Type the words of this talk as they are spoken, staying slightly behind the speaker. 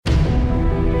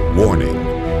Warning,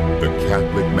 the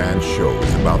Catholic Man Show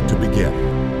is about to begin.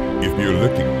 If you're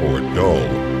looking for a dull,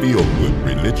 feel-good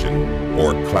religion,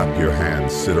 or clap your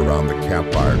hands, sit around the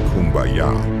campfire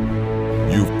kumbaya,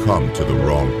 you've come to the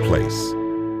wrong place.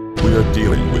 We are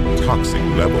dealing with toxic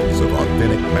levels of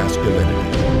authentic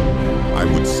masculinity. I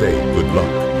would say good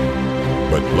luck,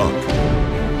 but luck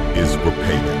is for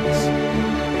pagans.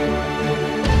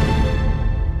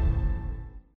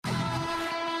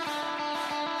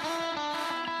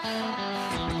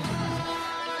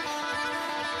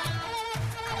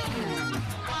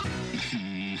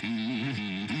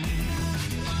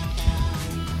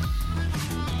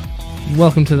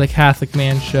 Welcome to the Catholic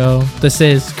Man Show. This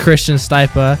is Christian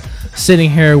Stipa sitting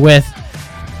here with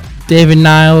David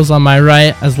Niles on my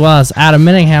right, as well as Adam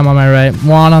Minningham on my right,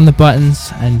 Juan on the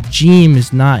buttons, and Jeem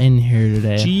is not in here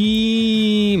today.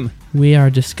 Jeem! We are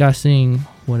discussing,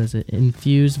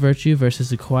 infused virtue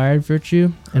versus acquired virtue.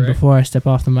 Correct. And before I step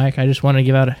off the mic, I just want to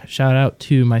give out a shout out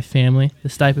to my family, the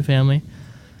Stipa family.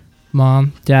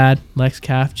 Mom, Dad, Lex,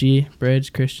 Calf, G,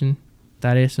 Bridge, Christian,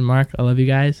 Thaddeus, and Mark. I love you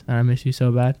guys, and I miss you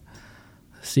so bad.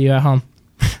 See you at home.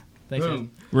 Thanks.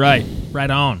 Boom. Right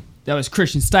on. That was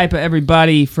Christian Stipa,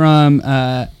 everybody from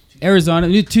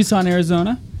Arizona, Tucson,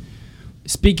 Arizona.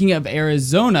 Speaking of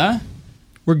Arizona,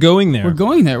 we're going there. We're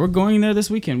going there this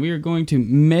weekend. We are going to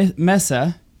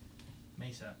Mesa,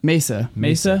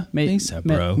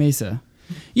 bro. Mesa.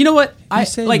 You know what?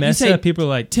 You say people are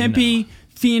like Tempe, no.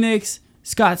 Phoenix,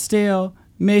 Scottsdale,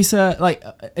 Mesa,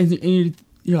 and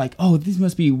you're like, oh, these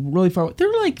must be really far.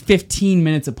 They're like 15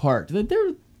 minutes apart.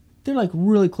 They're like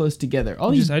really close together.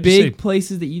 All these big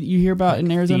places that you hear about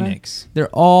in Arizona, Phoenix. They're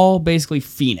all basically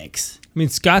Phoenix. I mean,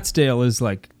 Scottsdale is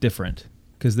like different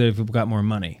because they've got more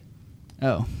money.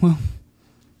 Oh, well,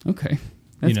 okay.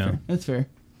 That's fair. That's fair.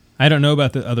 I don't know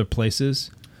about the other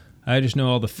places. I just know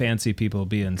all the fancy people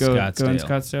be in Scottsdale. Go in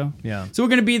Scottsdale? Yeah. So we're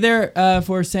going to be there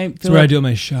for St. Philip. That's where I do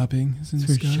my shopping. It's in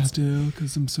Scottsdale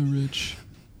because I'm so rich.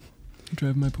 I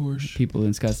drive my Porsche. People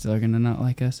in Scottsdale are going to not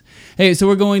like us. Hey, so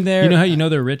we're going there. You know how you know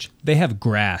they're rich? They have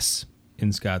grass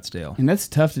in Scottsdale. And that's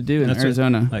tough to do in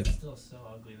Arizona. It's still so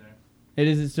ugly there.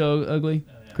 Is it still ugly?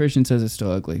 Oh, yeah. Christian says it's still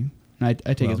ugly. I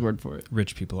take his word for it.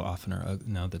 Rich people often are ugly.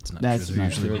 No, that's not true. They're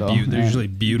Not true at all. They're usually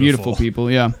beautiful. Beautiful people,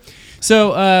 yeah.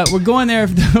 So we're going there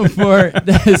for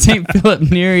the St. Philip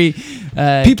Neri.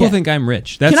 People think I'm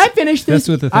rich. Can I finish this? That's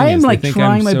what the thing is. I am like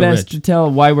trying my best to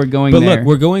tell why we're going there. But look,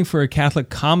 we're going for a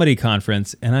Catholic comedy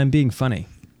conference, and I'm being funny.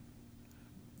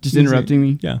 Just interrupting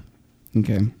me? Yeah.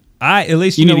 Okay. At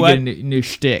least you know need what? to get a new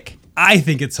shtick. I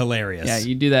think it's hilarious. Yeah,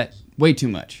 you do that way too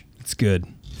much. It's good.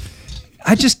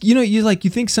 I just, you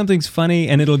think something's funny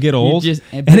and it'll get old, and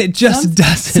it just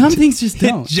doesn't. Some things just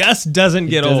don't. It just doesn't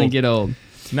get old. It doesn't get old.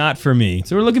 Not for me.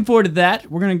 So we're looking forward to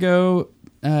that. We're going to go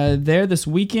there this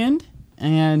weekend.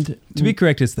 And to be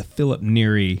correct, it's the Philip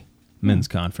Neri Men's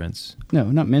Conference. No,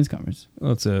 not men's conference.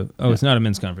 Well, it's not a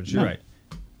men's conference. You're right.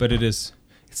 But it is.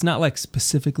 It's not like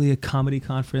specifically a comedy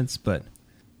conference, but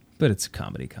it's a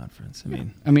comedy conference.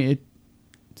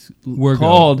 We're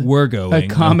going a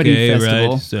comedy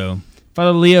festival. Right? So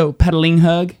Father Leo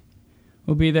Padalinghug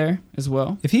will be there as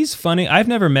well. If he's funny, I've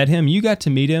never met him. You got to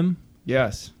meet him.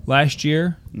 Yes. Last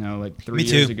year? No, like 3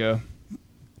 years ago.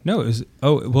 No, it was...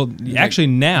 Oh, well, actually,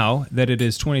 now that it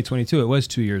is 2022, it was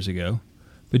 2 years ago.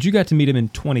 But you got to meet him in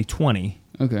 2020.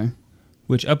 Okay.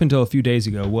 Which, up until a few days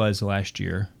ago, was last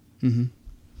year. Mm-hmm.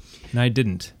 And I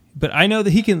didn't. But I know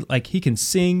that he can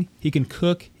sing, he can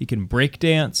cook, he can break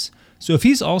dance. So if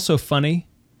he's also funny,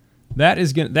 that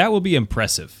will be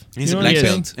impressive. And he's a black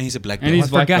belt. And he's a black belt. I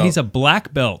forgot he's a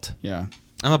black belt. Yeah.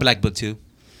 I'm a black belt too.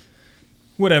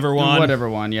 Whatever,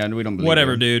 Juan. Yeah, we don't believe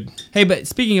Whatever, him. dude. Hey, but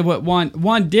speaking of what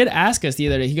Juan did ask us the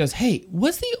other day, he goes, hey,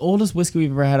 what's the oldest whiskey we've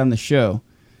ever had on the show?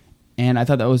 And I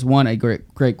thought that was, one, a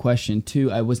great question.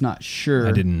 Two, I was not sure.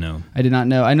 I didn't know. I did not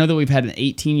know. I know that we've had an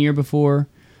 18-year before,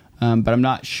 but I'm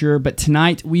not sure. But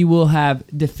tonight we will have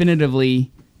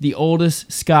definitively the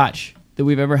oldest Scotch that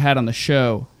we've ever had on the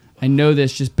show. I know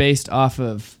this just based off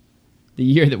of the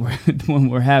year that the one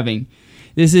we're having.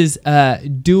 This is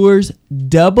Dewar's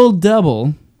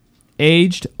Double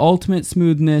Aged Ultimate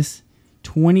Smoothness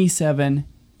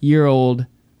 27-year-old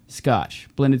Scotch.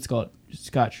 Blended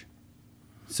Scotch.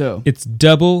 So it's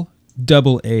double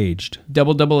aged.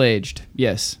 Double aged,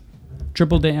 yes.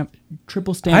 Triple stamp,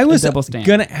 I was double stamp.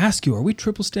 Gonna ask you, are we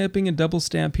triple stamping and double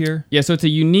stamp here? Yeah, so it's a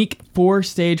unique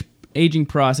 4-stage aging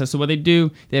process. So what they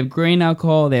do, they have grain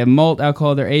alcohol, they have malt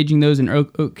alcohol, they're aging those in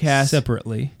oak casks.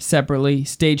 Separately.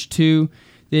 Stage 2,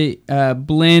 they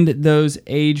blend those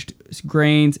aged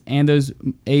grains and those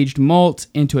aged malts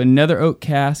into another oak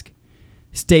cask.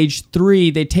 Stage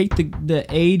 3, they take the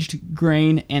aged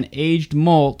grain and aged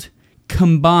malt,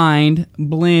 combined,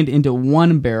 blend into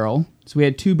one barrel. So we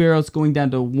had 2 barrels going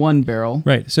down to 1 barrel.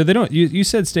 Right. So they don't. You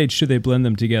said stage 2, they blend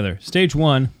them together. Stage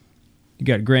 1, you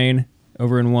got grain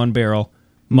over in one barrel,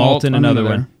 malt in another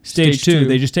one. Stage 2,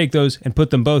 they just take those and put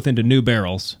them both into new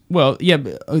barrels. Well, yeah,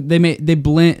 but they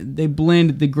blend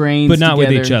the grains, but not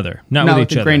together. with each other. Not with each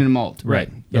the other. grain and malt. Right.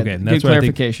 Yeah, Okay. good That's what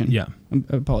clarification. I think. Yeah.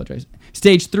 I apologize.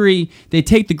 Stage 3, they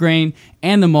take the grain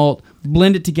and the malt,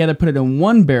 blend it together, put it in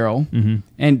one barrel,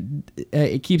 and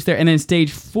it keeps there. And then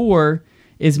stage 4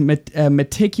 is a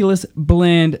meticulous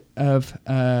blend of.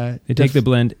 They take the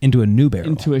blend into a new barrel.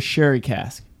 Into a sherry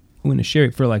cask. In a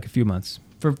sherry for like a few months.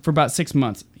 For about 6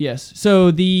 months, yes.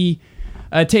 So the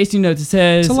tasting notes, it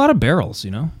says... It's a lot of barrels,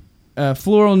 you know?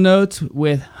 Floral notes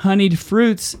with honeyed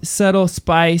fruits, subtle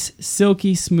spice,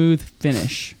 silky smooth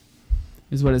finish,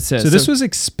 is what it says. So this was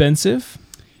expensive?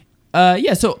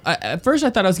 Yeah, so at first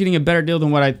I thought I was getting a better deal than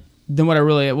what I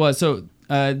really it was. So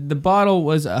the bottle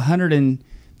was $115,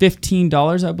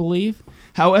 I believe.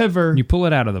 However, you pull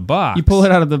it out of the box.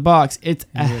 It's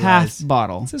a half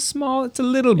bottle. It's a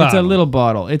little bottle. It's a little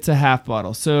bottle. It's a half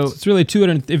bottle. So it's really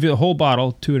if the whole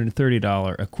bottle,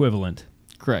 $230 equivalent.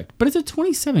 Correct. But it's a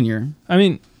 27-year. I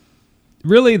mean,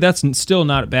 really, that's still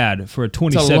not bad for a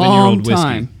 27-year-old whiskey.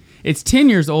 Time. It's 10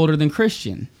 years older than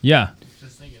Christian. Yeah.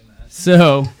 Just thinking that.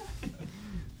 So,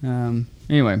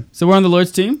 anyway, so we're on the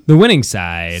Lord's team. The winning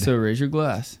side. So raise your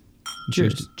glass.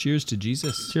 Cheers to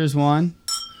Jesus. Cheers, Juan.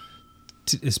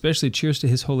 Especially cheers to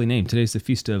his holy name. Today's the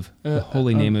feast of the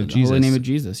holy name of Jesus. Holy name of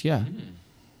Jesus, yeah.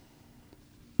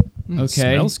 Okay.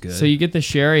 Smells good. So you get the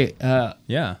sherry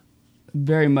yeah.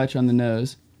 very much on the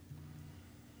nose.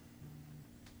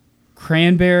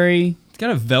 Cranberry. It's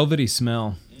got a velvety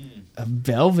smell. A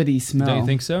velvety smell. Don't you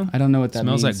think so? I don't know what that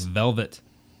means. means. Smells like velvet.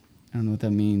 I don't know what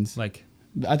that means. Like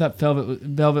I thought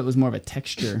velvet was more of a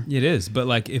texture. It is, but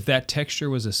like if that texture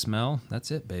was a smell,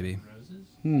 that's it, baby.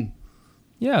 Roses?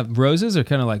 Yeah, roses are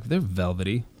kind of like, they're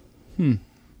velvety.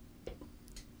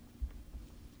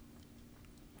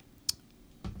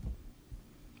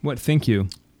 What think you?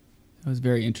 That's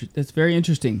very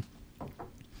interesting.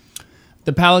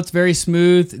 The palate's very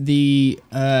smooth. The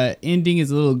ending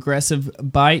is a little aggressive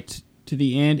bite to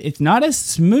the end. It's not as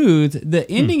smooth. The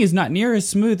ending is not near as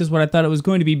smooth as what I thought it was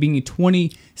going to be, being a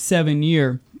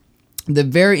 27-year. The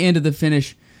very end of the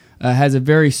finish has a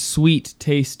very sweet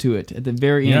taste to it. At the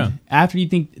very end, after you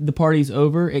think the party's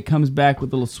over, it comes back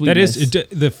with a little sweetness.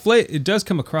 That is, it does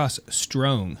come across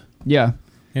strong. Yeah.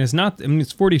 And it's not, I mean,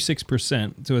 it's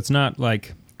 46%, so it's not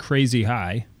like crazy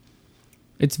high.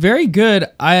 It's very good.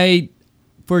 I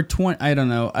don't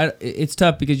know. It's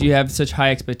tough because you have such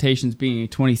high expectations being a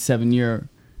 27-year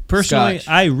Personally,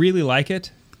 Scotch. I really like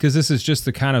it because this is just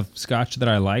the kind of Scotch that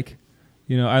I like.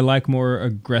 You know, I like more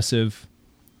aggressive.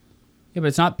 Yeah, but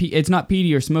it's not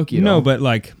peaty or smoky at all. No, but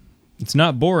like, it's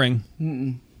not boring.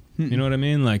 You know what I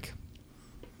mean? Like,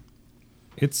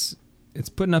 it's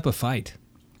putting up a fight,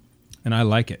 and I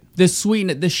like it. The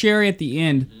sweetness, the sherry at the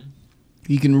end,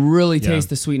 you can really taste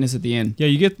the sweetness at the end. Yeah,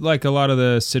 you get like a lot of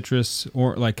the citrus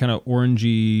or like kind of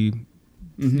orangey,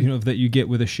 you know, that you get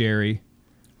with a sherry.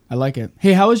 I like it.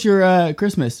 Hey, how was your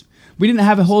Christmas? We didn't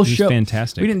have a whole show.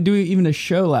 Fantastic. We didn't do even a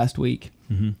show last week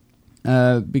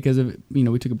because of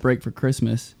we took a break for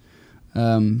Christmas.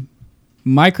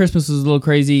 My Christmas was a little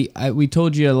crazy. I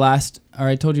told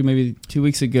you maybe 2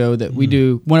 weeks ago that we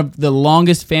do one of the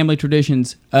longest family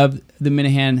traditions of the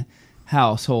Minahan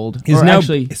household.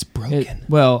 It's broken.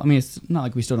 It's not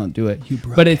like we still don't do it,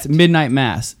 but it's midnight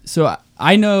mass. So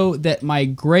I know that my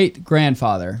great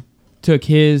grandfather took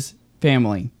his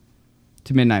family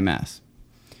to midnight mass.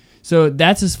 So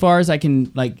that's as far as I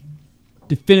can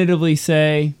definitively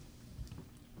say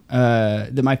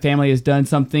that my family has done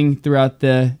something throughout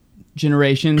the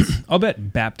generations. I'll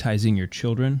bet baptizing your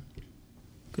children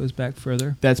goes back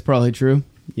further. That's probably true.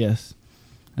 Yes,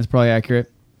 that's probably accurate.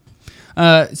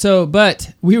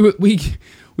 But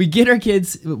we get our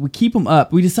kids, we keep them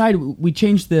up. We decide we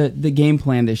changed the game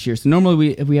plan this year. So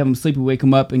normally if we have them sleep, we wake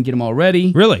them up and get them all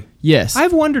ready. Really? Yes.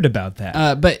 I've wondered about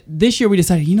that. But this year we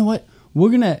decided, you know what? We're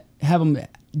going to have them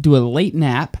do a late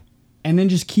nap and then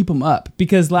just keep them up.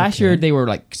 Because last year they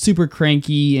were super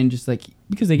cranky and just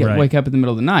because they wake up in the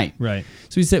middle of the night. Right.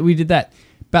 So we did that.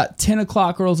 About 10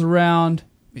 o'clock rolls around,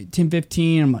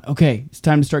 10:15. I'm like, okay, it's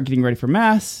time to start getting ready for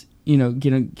mass.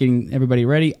 Getting everybody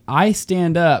ready. I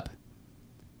stand up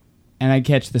and I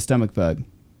catch the stomach bug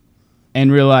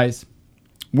and realize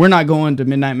we're not going to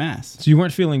midnight mass. So you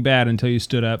weren't feeling bad until you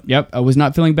stood up. Yep, I was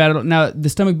not feeling bad at all. Now, the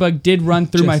stomach bug did run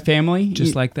through my family.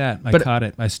 Just like that. I but- caught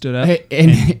it. I stood up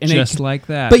and just like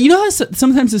that. But you know how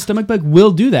sometimes the stomach bug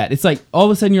will do that? It's like all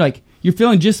of a sudden you're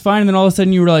feeling just fine, and then all of a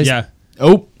sudden you realize,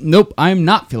 oh, nope, I'm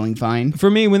not feeling fine. For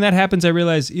me, when that happens, I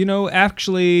realize,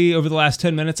 actually, over the last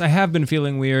 10 minutes, I have been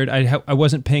feeling weird. I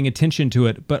wasn't paying attention to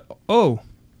it, but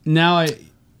Now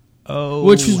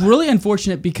which was really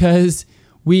unfortunate because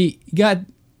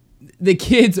the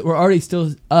kids were already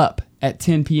still up at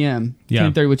 10 p.m.,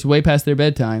 10:30, which is way past their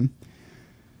bedtime.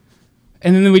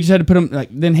 And then we just had to put them,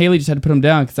 then Haley just had to put them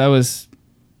down because I was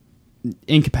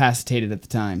incapacitated at the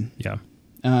time. Yeah.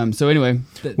 So anyway,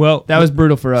 that was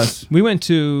brutal for us. We went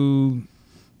to,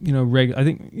 I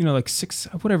think, like 6,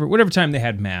 whatever time they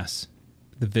had mass,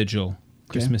 the vigil,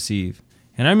 Christmas Eve.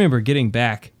 And I remember getting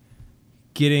the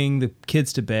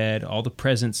kids to bed, all the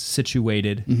presents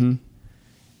situated,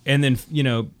 and then,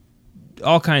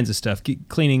 all kinds of stuff,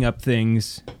 cleaning up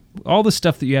things, all the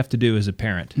stuff that you have to do as a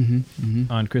parent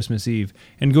on Christmas Eve,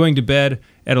 and going to bed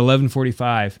at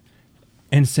 11:45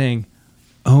 and saying,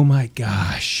 oh my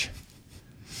gosh,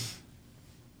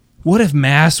 what if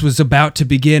mass was about to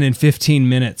begin in 15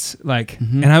 minutes?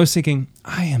 And I was thinking,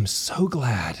 I am so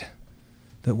glad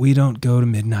that we don't go to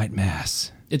midnight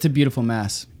mass. It's a beautiful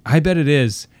mass. I bet it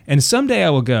is. And someday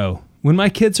I will go. When my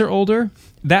kids are older,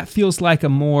 that feels like a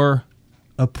more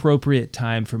appropriate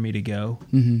time for me to go.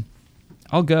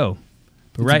 I'll go.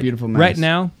 But it's a beautiful mass. Right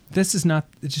now, this is not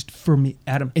just for me,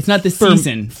 Adam. It's not the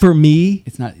season. For me.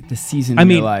 It's not the season of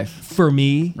your life. For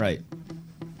me. Right.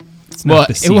 It's not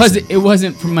the season. It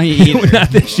wasn't for me either. Not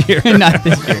this year. Not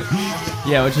this year.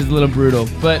 Yeah, which is a little brutal.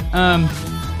 But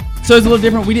so it's a little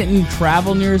different. We didn't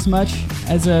travel near as much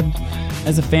as a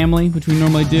family, which we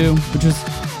normally do, which was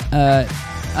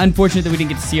unfortunate that we didn't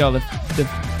get to see all the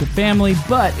family,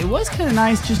 but it was kind of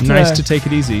nice to take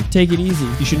it easy. Take it easy.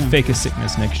 You should fake a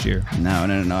sickness next year. No.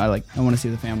 I want to see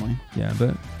the family. Yeah,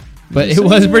 but it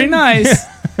was pretty nice.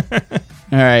 All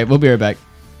right, we'll be right back.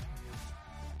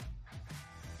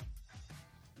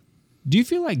 Do you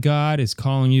feel like God is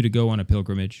calling you to go on a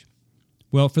pilgrimage?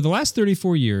 Well, for the last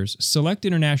 34 years, Select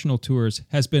International Tours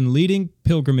has been leading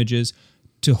pilgrimages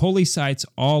to holy sites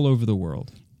all over the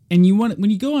world. And when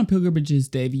you go on pilgrimages,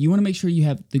 Dave, you want to make sure you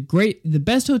have the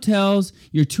best hotels,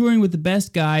 you're touring with the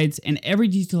best guides, and every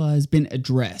detail has been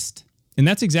addressed. And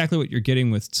that's exactly what you're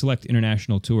getting with Select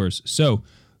International Tours. So,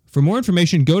 for more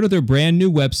information, go to their brand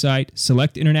new website,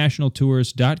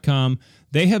 selectinternationaltours.com.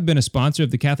 They have been a sponsor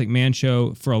of the Catholic Man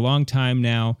Show for a long time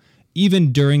now.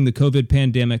 Even during the COVID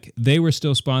pandemic, they were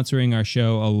still sponsoring our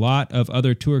show. A lot of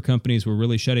other tour companies were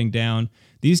really shutting down.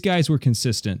 These guys were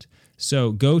consistent.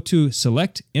 So go to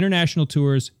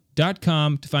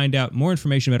selectinternationaltours.com to find out more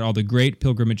information about all the great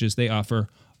pilgrimages they offer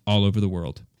all over the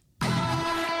world.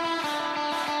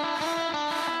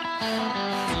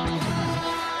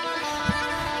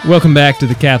 Welcome back to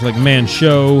the Catholic Man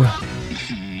Show.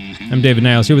 I'm David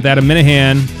Niles here with Adam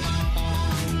Minahan,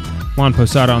 Juan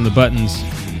Posada on the buttons.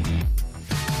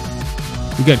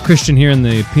 We got Christian here in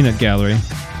the peanut gallery.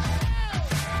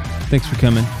 Thanks for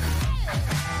coming.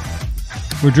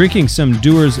 We're drinking some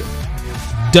Dewar's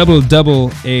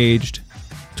double aged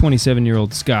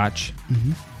 27-year-old Scotch.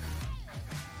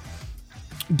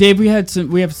 Dave, we have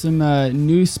some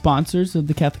new sponsors of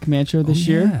the Catholic Man Show this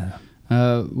year.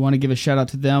 Want to give a shout out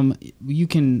to them. You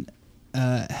can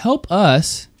help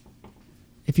us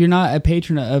if you're not a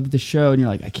patron of the show and you're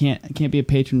like, I can't be a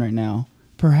patron right now.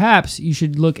 Perhaps you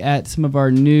should look at some of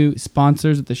our new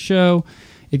sponsors of the show.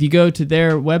 If you go to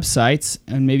their websites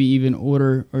and maybe even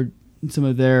order or some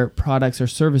of their products or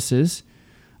services,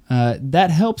 that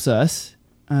helps us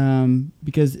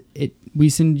because we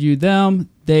send you them.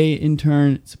 They in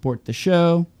turn support the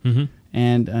show,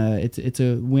 and it's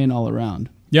a win all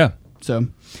around. Yeah. So,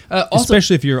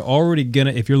 especially if you're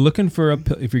looking for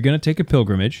if you're gonna take a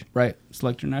pilgrimage, right?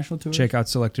 Select International Tours. Check out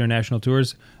Select International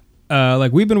Tours.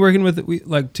 We've been working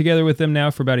together with them now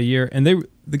for about a year, and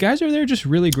the guys over there are just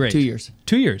really great. 2 years.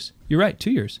 2 years. You're right. 2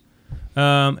 years.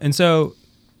 And so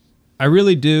I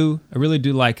really do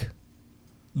like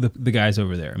the guys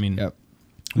over there. I mean, yep.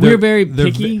 We're very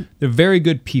picky. They're very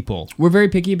good people. We're very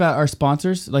picky about our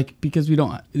sponsors, because we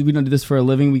don't do this for a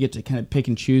living. We get to kind of pick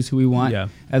and choose who we want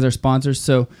as our sponsors.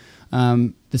 So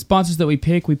the sponsors that we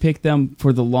pick them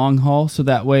for the long haul. So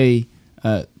that way,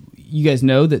 you guys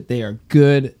know that they are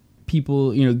good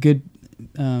people. Good.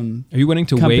 Are you wanting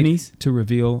to companies? Wait to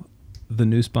reveal the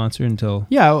new sponsor until?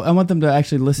 Yeah, I want them to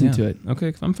actually listen to it.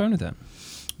 Okay, I'm fine with that.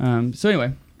 So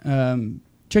anyway,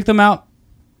 check them out.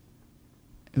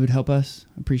 It would help us.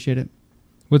 Appreciate it.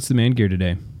 What's the man gear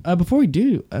today? Before we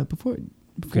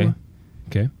before.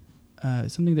 Okay.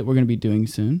 Something that we're going to be doing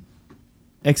soon.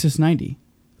 Exodus 90.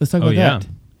 Let's talk about yeah. that.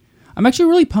 I'm actually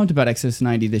really pumped about Exodus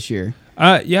 90 this year.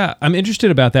 Yeah, I'm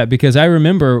interested about that because I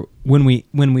remember when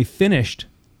we finished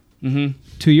 2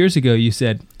 years ago, you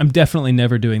said, I'm definitely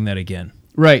never doing that again.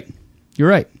 Right. You're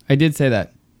right. I did say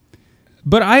that.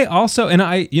 But I also,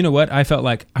 you know what? I felt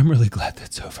like, I'm really glad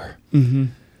that's over. Mm-hmm.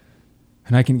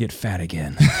 And I can get fat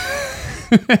again.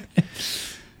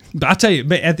 But I'll tell you,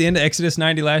 at the end of Exodus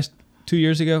 90 2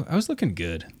 years ago, I was looking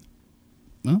good.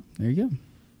 Well, there you go.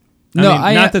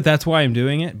 Not that that's why I'm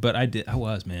doing it, but I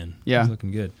was, man. Yeah. I was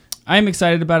looking good. I am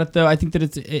excited about it, though. I think that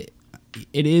it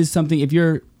is something, if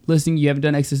you're listening, you haven't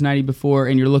done Exodus 90 before,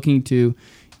 and you're looking to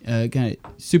kind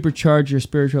of supercharge your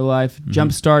spiritual life,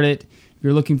 jumpstart it, if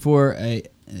you're looking for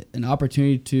an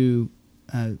opportunity to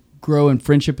grow in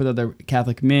friendship with other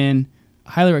Catholic men, I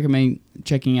highly recommend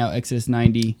checking out Exodus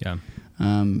 90. Yeah.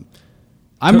 I'm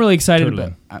really excited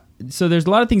about it. So there's a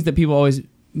lot of things that people always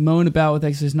moan about with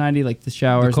Exodus 90, like the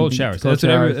showers. The cold showers. That's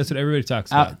what everybody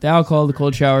talks about. The alcohol, the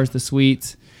cold showers, the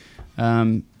sweets.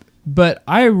 But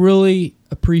I really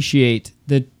appreciate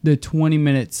the 20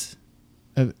 minutes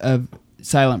of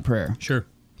silent prayer. Sure.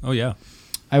 Oh, yeah.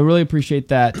 I really appreciate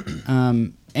that.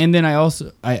 And then I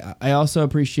also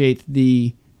appreciate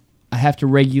I have to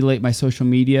regulate my social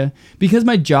media because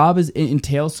my job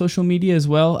entails social media as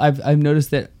well. I've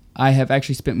noticed that I have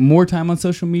actually spent more time on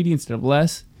social media instead of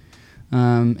less.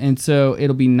 And so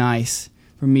it'll be nice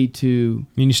for me to...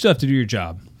 I mean, you still have to do your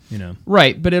job, you know.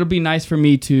 Right, but it'll be nice for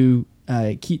me to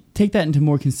take that into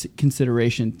more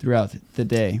consideration throughout the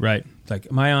day. Right. Like,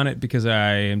 am I on it because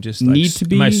I am just Need to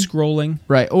be? Am I scrolling?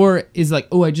 Right, or is like,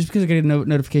 just because I get a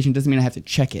notification doesn't mean I have to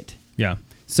check it. Yeah.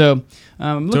 So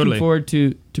I'm looking Totally. forward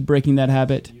to breaking that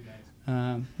habit.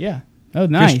 Yeah. Oh,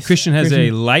 nice. Christian has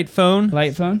a light phone.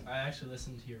 light phone. I actually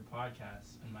listened to your podcast,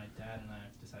 and my dad and I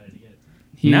decided to get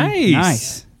it.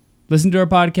 Nice. Listen to our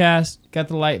podcast. Got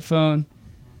the light phone.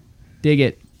 Dig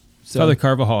it. So Father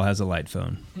Carvajal has a light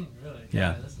phone. Really?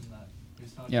 Yeah. I listened to that. He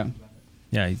was talking Yeah. about it.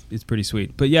 Yeah, it's pretty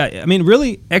sweet. But yeah, I mean,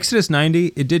 really, Exodus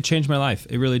 90, it did change my life.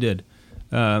 It really did.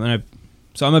 I'm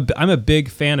a big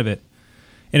fan of it.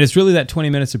 And it's really that 20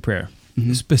 minutes of prayer.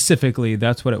 Mm-hmm. Specifically,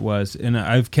 that's what it was. And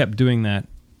I've kept doing that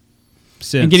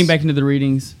since. And getting back into the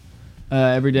readings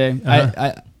every day.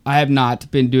 Uh-huh. I have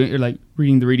not been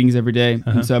reading the readings every day,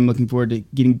 Uh-huh. and so I'm looking forward to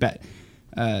getting back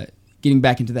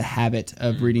into the habit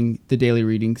of reading the daily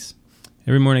readings.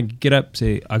 Every morning, I get up,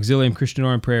 say Auxilium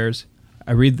Christianorum prayers.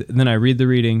 Then I read the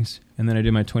readings, and then I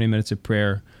do my 20 minutes of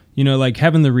prayer. You know, like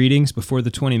having the readings before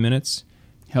the 20 minutes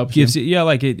Helps gives you. you, yeah,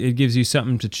 like it gives you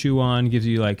something to chew on. Gives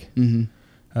you like.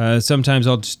 Mm-hmm. Sometimes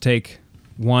I'll just take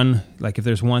one, like if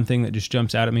there's one thing that just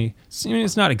jumps out at me.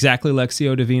 It's not exactly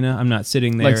Lectio Divina. I'm not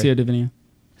sitting there. Lectio Divina.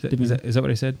 Is that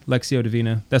what I said? Lectio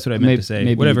Divina. That's what I meant to say.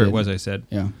 maybe Whatever you it did. was I said.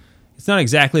 Yeah. It's not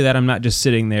exactly that. I'm not just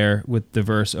sitting there with the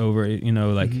verse over it, you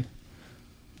know, like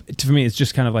for me, it's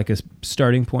just kind of like a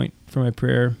starting point for my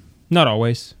prayer. Not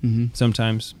always. Mm-hmm.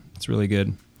 Sometimes it's really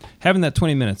good. Having that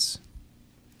 20 minutes.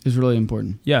 Is really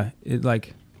important. Yeah. I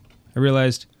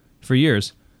realized for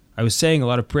years I was saying a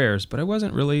lot of prayers, but I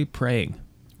wasn't really praying.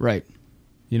 Right.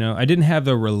 You know, I didn't have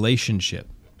the relationship.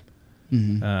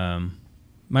 Mm-hmm.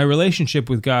 My relationship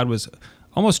with God was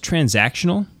almost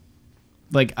transactional.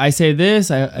 Like I say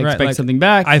this, I expect like, something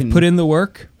back. I've put in the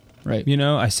work. Right. You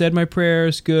know, I said my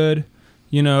prayers good,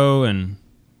 you know, and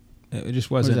it just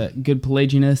Was wasn't. that good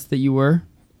Pelagianist that you were?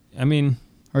 I mean,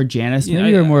 Or Janist? Yeah,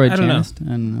 Maybe you were more a I don't know. Janist. I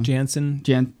don't know.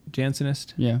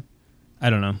 Jansenist? Yeah. I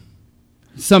don't know.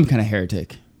 Some kind of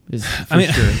heretic. Is for I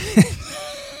mean, sure.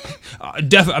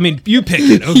 definitely. I mean, you pick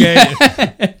it,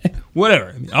 okay? Whatever.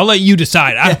 I mean, I'll let you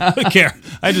decide. I don't care.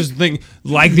 I just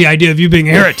like the idea of you being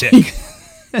a heretic.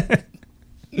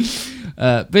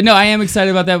 But no, I am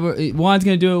excited about that. Juan's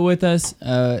going to do it with us.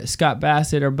 Scott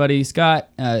Bassett, our buddy Scott,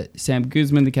 Sam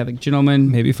Guzman, the Catholic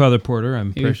gentleman, Maybe Father Porter.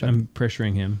 I'm Maybe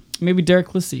pressuring him. maybe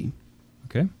Derek Lissy.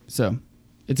 Okay. So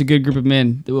it's a good group of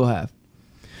men that we'll have.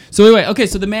 So anyway, okay,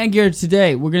 so the man gear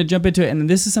today, we're going to jump into it. And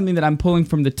this is something that I'm pulling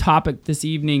from the topic this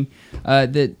evening.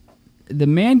 That the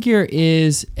man gear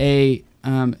is a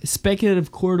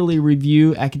speculative quarterly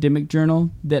review academic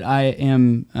journal that I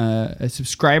am a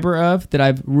subscriber of that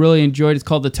I've really enjoyed. It's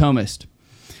called The Thomist.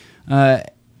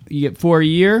 You get 4 a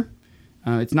year.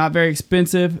 It's not very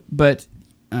expensive, but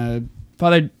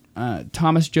Father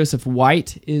Thomas Joseph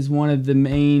White is one of the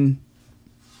main...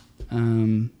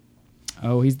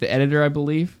 he's the editor, I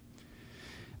believe.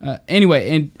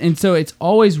 Anyway, and so it's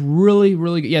always really,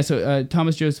 really good. Yeah, so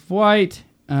Thomas Joseph White...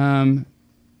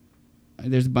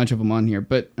 there's a bunch of them on here,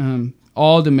 but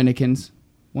all Dominicans,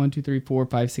 1, 2, 3, 4,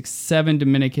 5, 6, 7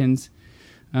 Dominicans.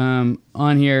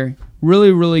 on here.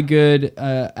 Really, really good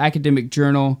academic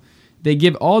journal. They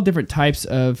give all different types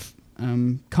of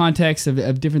context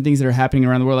of different things that are happening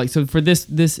around the world. Like, so for this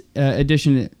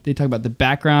edition, they talk about the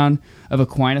background of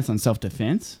Aquinas on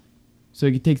self-defense. So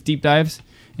it takes deep dives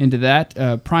into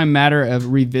that. Prime Matter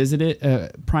Revisited.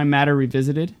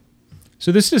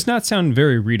 So this does not sound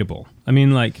very readable. I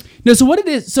mean, like, No, so what it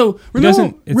is, so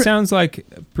it sounds like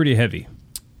pretty heavy.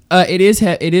 It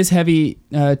is heavy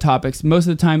topics. Most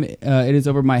of the time, it is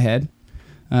over my head.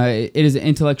 It is an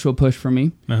intellectual push for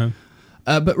me.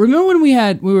 But remember when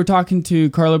we were talking to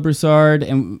Carlo Broussard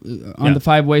and on the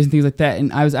 5 ways and things like that,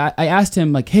 and I asked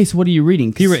him, like, hey, so what are you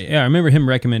reading? I remember him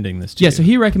recommending this to you. So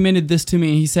he recommended this to me,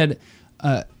 and he said,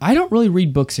 I don't really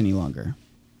read books any longer.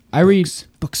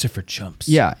 Books are for chumps.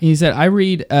 Yeah, he said, I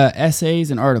read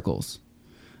essays and articles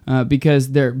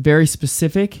because they're very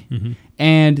specific,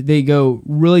 and they go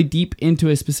really deep into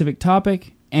a specific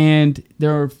topic, and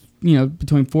there are,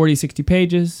 between 40, 60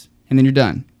 pages, and then you're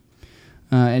done.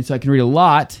 And so I can read a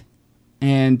lot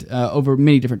and over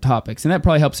many different topics. And that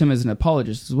probably helps him as an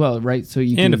apologist as well, right? So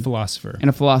you And a philosopher.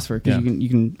 Because you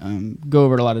can go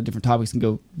over a lot of different topics and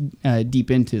go deep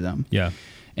into them. Yeah.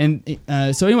 And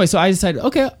so I decided,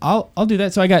 okay, I'll do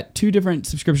that. So I got 2 different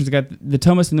subscriptions. I got the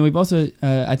Thomist, and then we've also,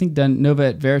 I think, done Nova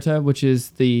et Verita, which is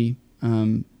the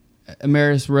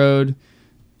Emmaus Road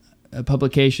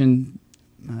publication.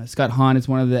 Scott Hahn is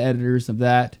one of the editors of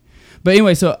that. But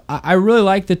anyway, so I really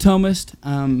like the Thomist.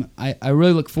 I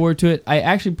really look forward to it. I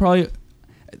actually probably,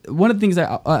 one of the things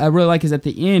I really like is at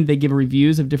the end they give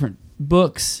reviews of different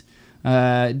books,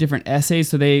 different essays.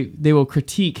 So they will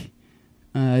critique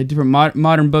different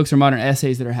modern books or modern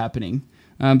essays that are happening.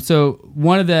 So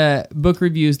one of the book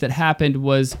reviews that happened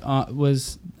was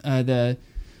the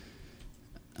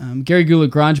Gary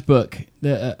Gould-Lagrange book,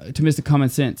 the Thomistic Common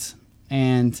Sense,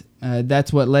 and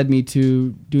that's what led me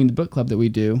to doing the book club that we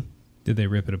do. Did they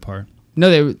rip it apart?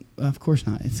 No, of course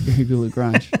not. It's Gary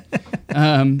Gould-Lagrange.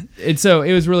 And so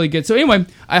it was really good. So anyway,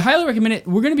 I highly recommend it.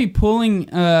 We're going to be pulling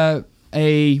and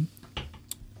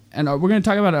we're going to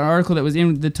talk about an article that was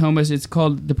in the Thomist. It's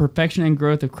called "The Perfection and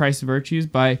Growth of Christ's Virtues"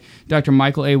 by Dr.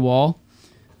 Michael A. Wall.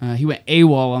 He went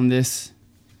AWOL on this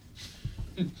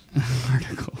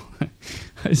article.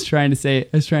 I was trying to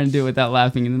do it without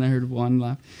laughing, and then I heard one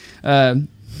laugh.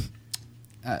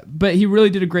 But he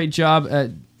really did a great job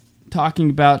talking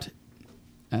about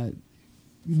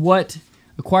what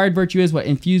acquired virtue is, what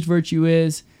infused virtue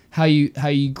is, how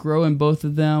you grow in both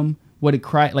of them.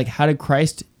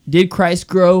 Did Christ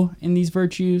grow in these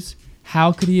virtues?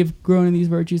 How could he have grown in these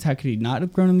virtues? How could he not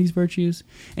have grown in these virtues?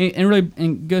 And really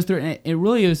goes through it. And it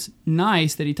really is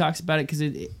nice that he talks about it because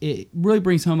it really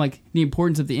brings home like the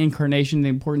importance of the incarnation, the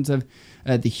importance of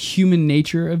the human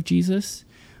nature of Jesus,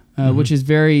 which is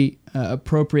very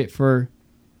appropriate for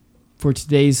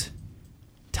today's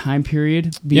time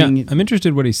period. I'm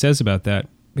interested what he says about that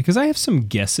because I have some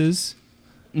guesses.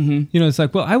 It's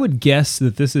like, well, I would guess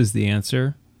that this is the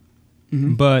answer,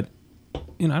 but I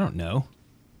don't know.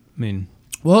 I mean,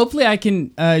 well, hopefully I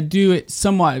can do it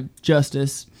somewhat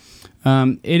justice.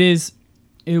 Like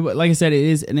I said, it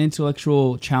is an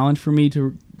intellectual challenge for me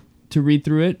to read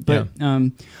through it, but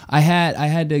I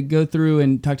had to go through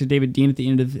and talk to David Dean at the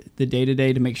end of the day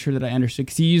today to make sure that I understood,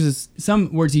 because he uses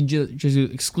some words he just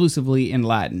exclusively in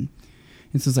Latin,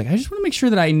 and so it's like I just want to make sure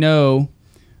that I know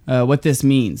what this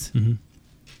means,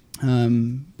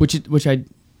 which I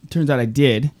turns out I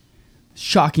did,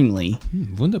 shockingly.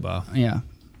 Wunderbar. Yeah,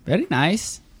 very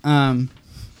nice. And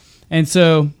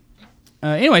so.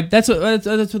 Anyway, that's what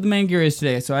the main gear is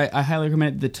today. So I highly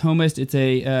recommend it. The Thomist. It's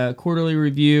a quarterly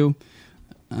review.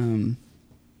 Did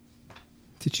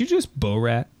you just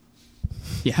Borat?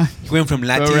 Yeah. You went from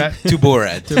Latin Borat. to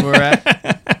Borat. To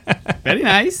Borat. Very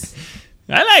nice.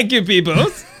 I like you people.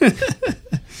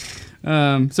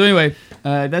 So anyway,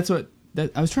 that's what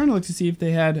I was trying to look to see if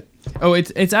they had. Oh,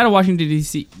 it's out of Washington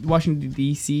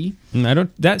D.C. I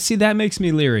don't. That makes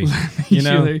me leery.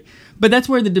 Leery. But that's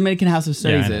where the Dominican House of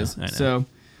Studies is. I know. So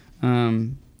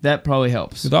that probably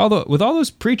helps. With all those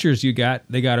preachers they got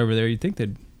over there, you'd think that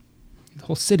the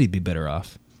whole city'd be better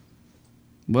off.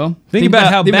 Well, think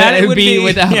about how bad it would be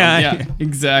without them. Yeah. Yeah,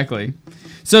 exactly.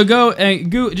 So go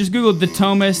just Google the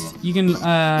Thomist. You can.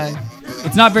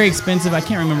 It's not very expensive. I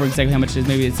can't remember exactly how much it is.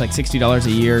 Maybe it's like $60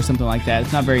 a year or something like that.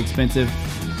 It's not very expensive.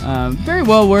 Very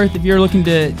well worth if you're looking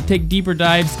to take deeper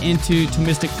dives into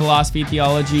Thomistic philosophy,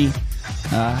 theology.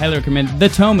 Highly recommend the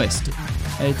Thomist.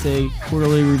 It's a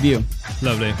quarterly review.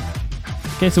 Lovely.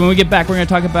 Okay, so when we get back, we're going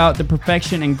to talk about the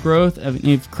perfection and growth of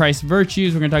Christ's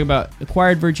virtues. We're going to talk about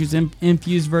acquired virtues,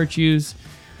 infused virtues,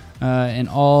 and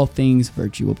all things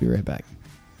virtue. We'll be right back.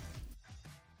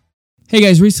 Hey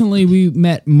guys, recently we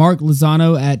met Mark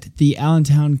Lozano at the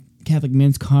Allentown Catholic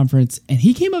Men's Conference, and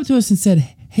he came up to us and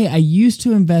said, hey, I used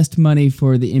to invest money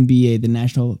for the NBA, the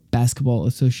National Basketball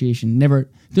Association.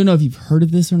 Don't know if you've heard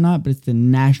of this or not, but it's the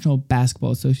National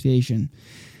Basketball Association.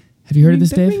 Have you heard of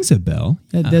this, Dave? That rings a bell.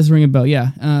 That does ring a bell,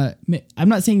 yeah. I'm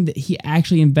not saying that he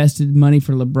actually invested money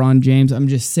for LeBron James. I'm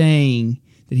just saying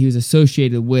that he was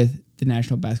associated with the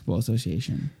National Basketball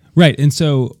Association. Right. And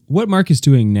so what Mark is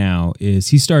doing now is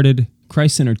he started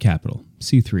Christ-Centered Capital,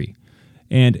 C3.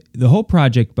 And the whole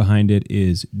project behind it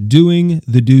is doing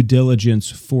the due diligence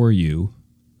for you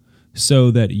so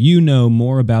that you know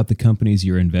more about the companies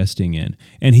you're investing in.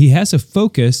 And he has a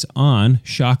focus on,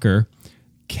 shocker,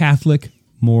 Catholic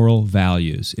moral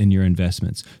values in your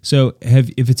investments. So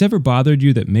if it's ever bothered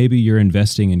you that maybe you're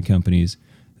investing in companies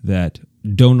that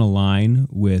don't align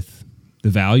with the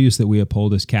values that we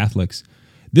uphold as Catholics,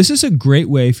 this is a great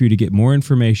way for you to get more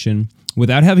information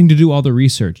without having to do all the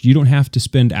research. You don't have to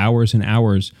spend hours and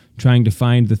hours trying to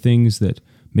find the things that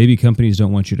maybe companies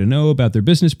don't want you to know about their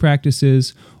business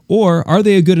practices, or are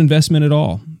they a good investment at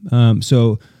all?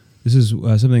 So this is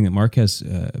something that Mark has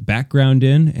background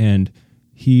in, and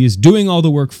he is doing all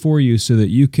the work for you so that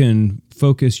you can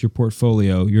focus your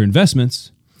portfolio, your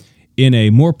investments, in a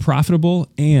more profitable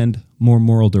and more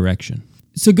moral direction.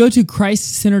 So go to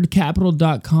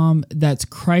ChristCenteredCapital.com. That's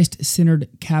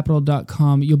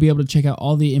ChristCenteredCapital.com. You'll be able to check out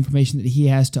all the information that he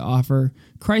has to offer.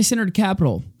 Christ-Centered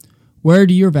Capital. Where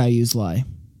do your values lie?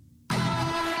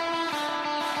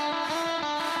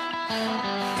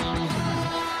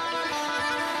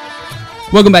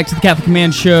 Welcome back to the Catholic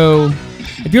Man Show.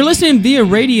 If you're listening via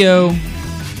radio,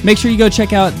 make sure you go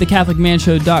check out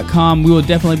thecatholicmanshow.com. We will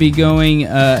definitely be going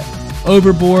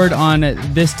overboard on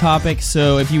this topic,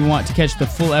 so if you want to catch the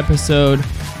full episode,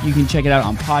 you can check it out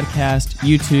on podcast,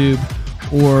 YouTube,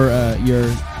 or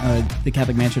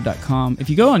thecatholicmanshow.com. If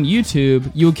you go on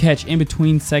YouTube, you'll catch in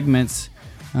between segments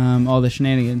all the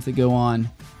shenanigans that go on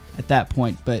at that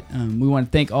point. But we want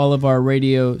to thank all of our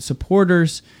radio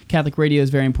supporters. Catholic radio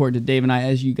is very important to Dave and I,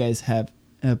 as you guys have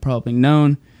probably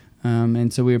known,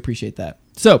 and so we appreciate that.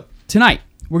 So tonight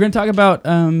we're going to talk about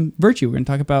virtue. We're going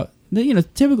to talk about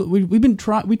typically we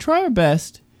try our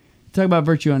best to talk about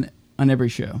virtue on every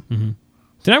show. Mm-hmm.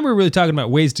 Tonight we're really talking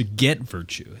about ways to get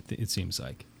virtue. It seems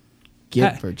like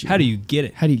virtue. How do you get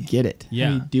it? How do you get it? Yeah.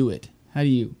 How do you do it? How do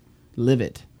you live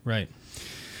it? Right.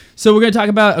 So we're going to talk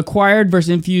about acquired versus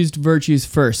infused virtues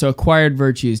first. So acquired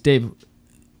virtues, Dave.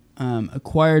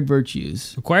 Acquired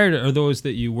virtues. Acquired are those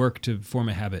that you work to form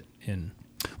a habit in.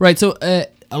 Right. So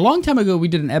a long time ago, we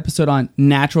did an episode on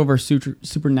natural versus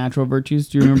supernatural virtues.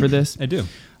 Do you remember this? I do.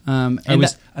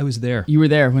 I was there. You were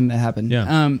there when that happened.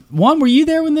 Yeah. Juan, were you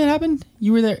there when that happened?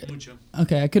 You were there. Mucho.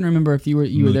 Okay, I couldn't remember if you were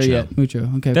there yet.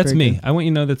 Mucho. Okay, that's me. Good. I want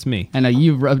you to know that's me. I know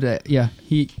you rubbed it. Yeah.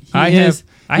 I have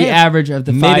average of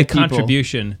the made 5 a people.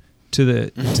 contribution to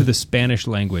the Spanish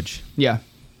language. Yeah.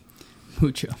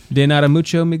 Mucho. De nada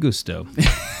mucho me gusto.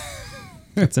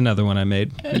 That's another one I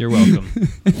made. You're welcome.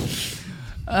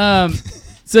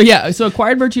 So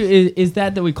acquired virtue is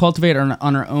that we cultivate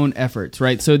on our own efforts,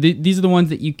 right? So these are the ones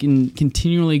that you can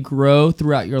continually grow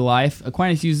throughout your life.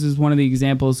 Aquinas uses one of the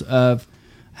examples of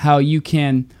how you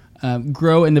can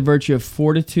grow in the virtue of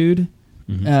fortitude,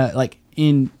 like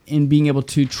in being able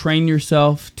to train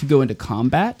yourself to go into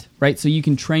combat, right? So you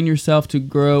can train yourself to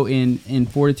grow in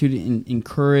fortitude, in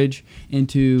courage, and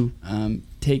to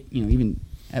take, even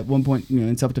at one point,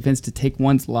 in self-defense, to take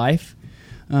one's life.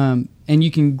 And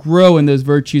you can grow in those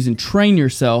virtues and train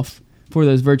yourself for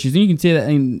those virtues. And you can see that,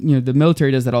 the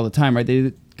military does that all the time, right?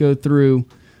 They go through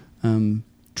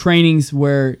trainings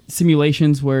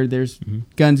simulations where there's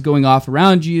guns going off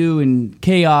around you and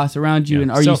chaos around you.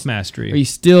 Yeah, and self-mastery. Are you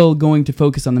still going to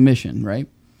focus on the mission, right?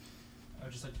 I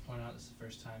would just like to point out this is the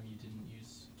first time you didn't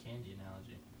use candy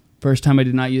analogy. First time I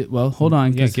did not use. Well, hold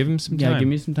on. Yeah, give him some time. Yeah, give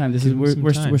me some time.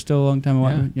 We're still a long time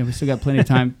away. Yeah, we still got plenty of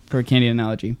time for a candy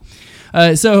analogy.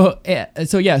 So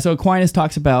Aquinas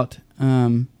talks about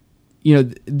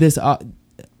this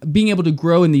being able to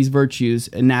grow in these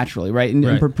virtues naturally, right?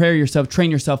 And prepare yourself,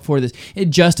 train yourself for this.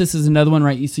 Justice is another one,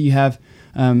 right? So you have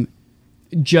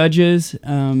judges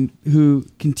who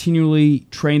continually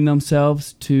train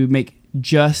themselves to make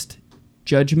just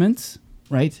judgments,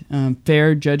 right?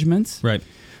 Fair judgments, right?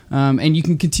 And you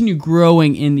can continue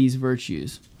growing in these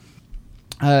virtues.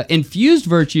 Infused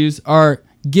virtues are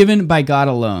given by God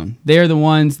alone. They are the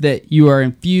ones that you are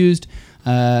infused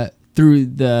through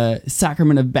the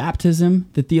sacrament of baptism,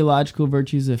 the theological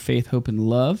virtues of faith, hope, and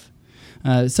love.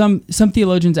 Some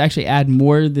theologians actually add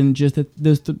more than just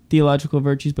those theological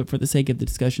virtues, but for the sake of the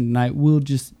discussion tonight, we'll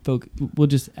just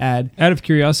add. Out of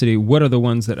curiosity, what are the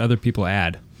ones that other people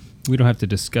add? We don't have to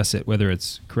discuss it whether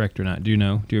it's correct or not. Do you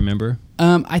know? Do you remember?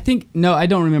 I think no, I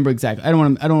don't remember exactly. I don't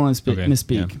want to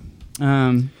misspeak.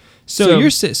 Yeah.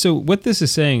 So what this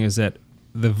is saying is that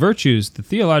the virtues, the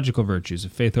theological virtues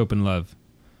of faith, hope, and love,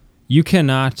 you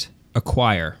cannot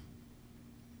acquire.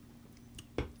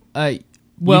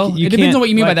 Well, you it depends can't, on what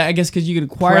you mean by like, that, I guess, because you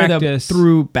could acquire them practice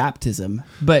through baptism.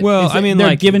 But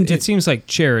like given to. It seems like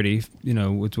charity.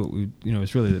 It's what we,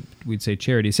 it's really we'd say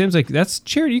charity. It seems like that's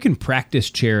charity. You can practice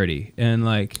charity and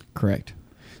like correct.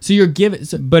 So you're given.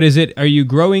 But are you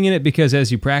growing in it because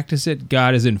as you practice it,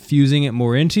 God is infusing it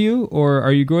more into you, or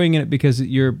are you growing in it because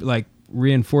you're like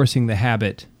reinforcing the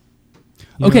habit?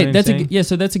 You know Okay,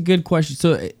 so that's a good question.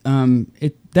 So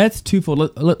that's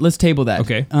twofold. Let's table that.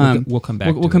 Okay, we'll come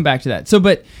back. We'll come back to that.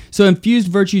 So infused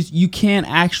virtues you can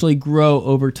actually grow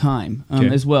over time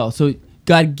as well. So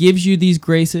God gives you these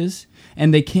graces,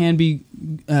 and they can be.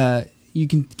 You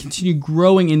can continue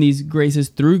growing in these graces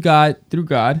through God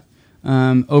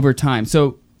over time.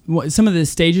 So some of the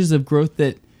stages of growth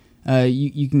that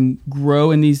you can grow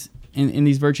in these. In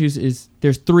these virtues is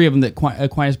there's three of them that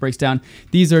Aquinas breaks down.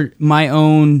 These are my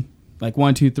own like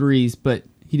 1, 2, 3s, but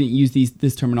he didn't use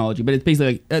this terminology. But it's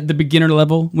basically like at the beginner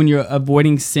level when you're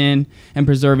avoiding sin and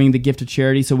preserving the gift of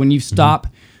charity. So when you stop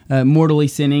mortally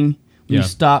sinning, when you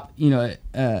stop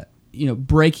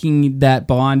breaking that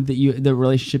bond the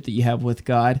relationship that you have with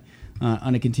God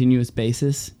on a continuous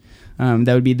basis, that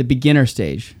would be the beginner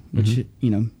stage, which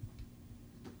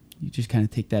you just kind of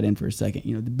take that in for a second.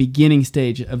 The beginning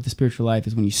stage of the spiritual life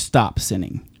is when you stop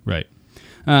sinning. Right.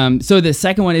 So the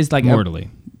second one is like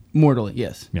mortally,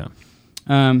 yes. Yeah.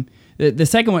 The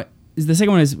second one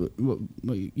is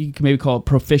what you can maybe call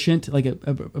proficient, like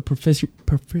a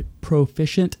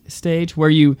proficient stage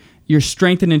where you're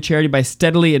strengthened in charity by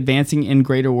steadily advancing in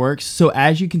greater works. So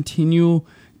as you continue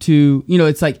to,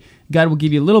 it's like God will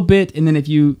give you a little bit, and then if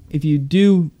you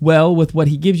do well with what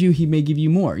He gives you, He may give you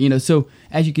more. So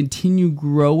as you continue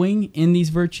growing in these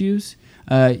virtues,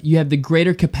 you have the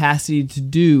greater capacity to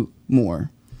do more.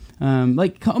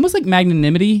 Almost like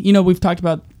magnanimity. We've talked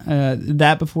about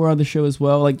that before on the show as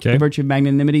well. Like the virtue of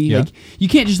magnanimity. Yeah. Like you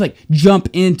can't just like jump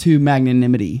into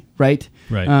magnanimity, right?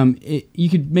 Right. You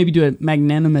could maybe do a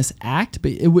magnanimous act,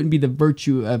 but it wouldn't be the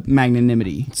virtue of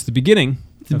magnanimity. It's the beginning.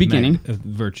 Of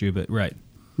virtue, but right.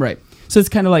 Right. So it's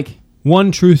kind of like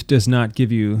one truth does not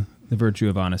give you the virtue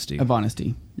of honesty.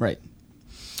 Right.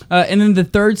 And then the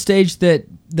third stage that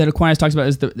Aquinas talks about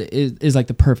is like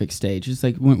the perfect stage. It's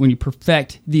like when you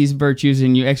perfect these virtues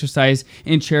and you exercise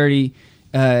in charity,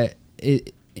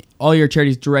 all your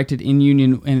charity is directed in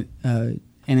union and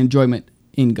enjoyment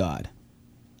in God.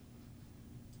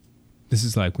 This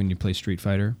is like when you play Street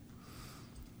Fighter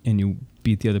and you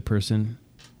beat the other person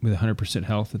with 100%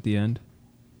 health at the end.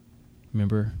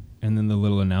 Remember? And then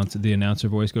the announcer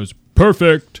voice goes,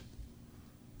 "Perfect."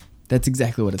 That's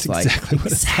exactly what it's like.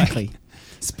 Exactly.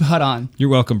 Spot on. You're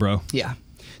welcome, bro. Yeah.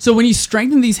 So when you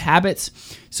strengthen these habits,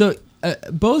 so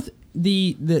both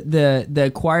the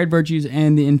acquired virtues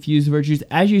and the infused virtues,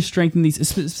 as you strengthen these,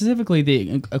 specifically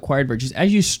the acquired virtues,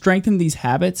 as you strengthen these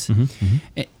habits,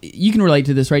 you can relate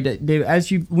to this, right,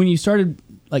 Dave? When you started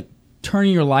like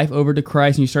turning your life over to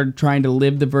Christ and you started trying to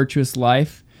live the virtuous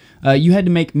life, you had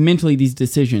to make mentally these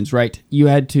decisions, right? You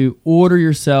had to order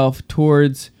yourself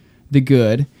towards the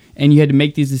good, and you had to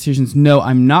make these decisions. No,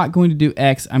 I'm not going to do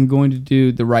X. I'm going to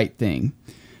do the right thing.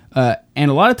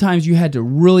 And a lot of times you had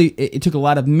to it took a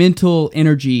lot of mental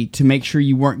energy to make sure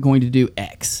you weren't going to do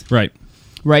X. Right.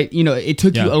 Right? It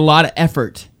took you a lot of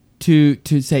effort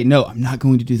to say, no, I'm not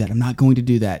going to do that. I'm not going to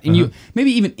do that. And you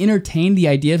maybe even entertain the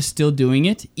idea of still doing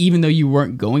it, even though you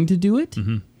weren't going to do it.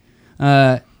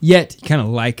 Yet, kind of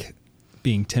like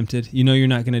being tempted. You're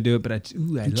not going to do it, but I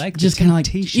like just kind of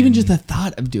like even just the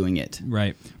thought of doing it.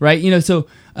 Right. Right. So,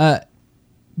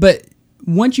 but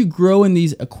once you grow in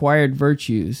these acquired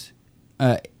virtues,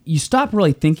 you stop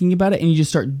really thinking about it, and you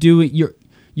just start doing. You're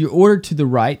ordered to the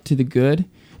right, to the good,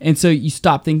 and so you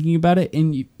stop thinking about it.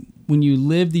 And when you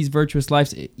live these virtuous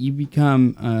lives, you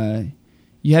become.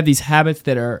 You have these habits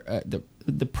that are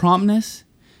the promptness.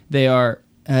 They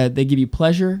give you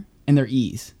pleasure, and they're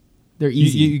ease. They're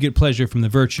easy. You get pleasure from the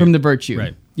virtue.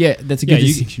 Right. Yeah, that's a good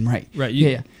distinction. Right. Right.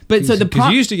 Yeah. But so because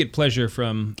you used to get pleasure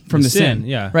from the sin.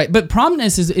 Yeah. Right. But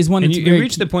promptness is one and that's you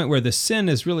reach the point where the sin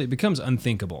becomes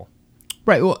unthinkable.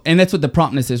 Right. Well, and that's what the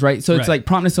promptness is, right? So it's like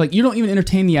promptness, like you don't even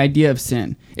entertain the idea of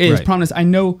sin. It is promptness. I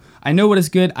know what is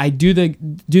good. I do the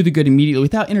good immediately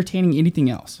without entertaining anything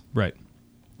else. Right.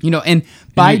 And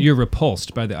by you're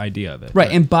repulsed by the idea of it.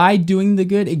 right, and by doing the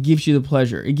good, it gives you the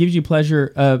pleasure. It gives you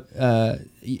pleasure of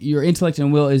your intellect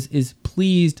and will is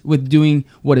pleased with doing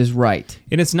what is right.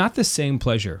 And it's not the same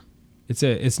pleasure.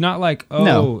 It's not like,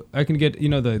 No. I can get,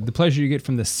 the pleasure you get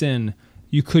from the sin,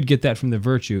 you could get that from the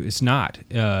virtue. It's not.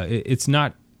 It's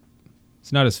not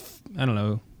as, I don't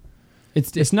know.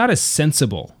 It's not as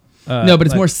sensible. No, but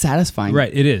it's more satisfying.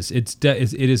 Right, it is. It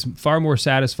is far more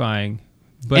satisfying.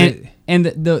 But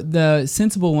the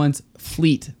sensible ones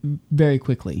fleet very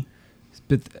quickly.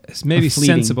 But it's maybe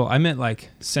fleeting. sensible. I meant like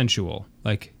sensual.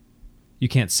 Like you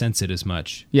can't sense it as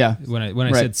much. Yeah. When I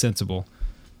Right. said sensible,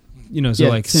 so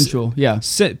like sensual. Yeah.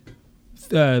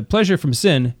 Pleasure from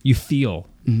sin, you feel.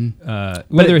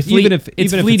 Mm-hmm. Whether it's even if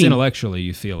it's fleeting. intellectually,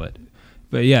 you feel it.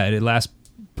 But yeah, it lasts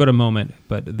but a moment.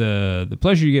 But the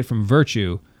pleasure you get from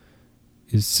virtue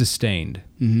is sustained.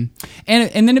 Mm-hmm.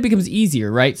 And then it becomes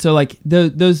easier, right? So like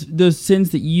those sins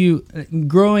that you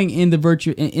growing in the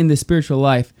virtue in the spiritual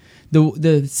life,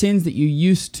 the sins that you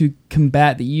used to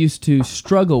combat, that you used to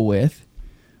struggle with,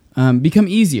 become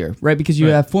easier, right? Because you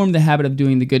have formed the habit of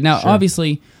doing the good. Now,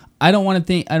 obviously, I don't want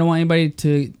anybody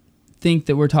to think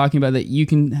that we're talking about that you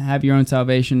can have your own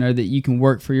salvation or that you can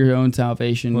work for your own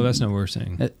salvation. Well, that's not what we're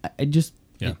saying.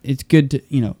 It's good to,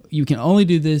 you can only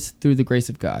do this through the grace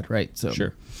of God, right? So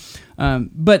Sure.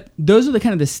 But those are the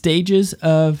kind of the stages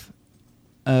of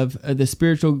the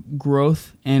spiritual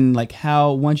growth, and like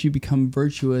how once you become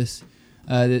virtuous,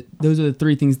 those are the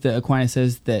three things that Aquinas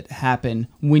says that happen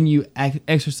when you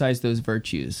exercise those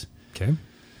virtues. Okay.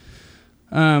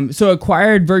 So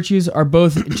acquired virtues are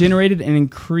both generated and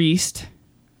increased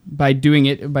by doing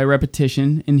it by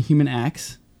repetition in human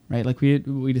acts, right? Like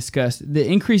we discussed. The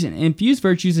increase in infused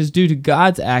virtues is due to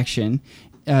God's action,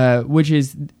 which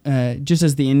is just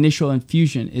as the initial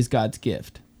infusion is God's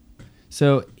gift.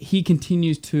 So he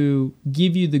continues to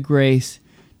give you the grace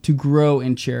to grow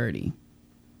in charity.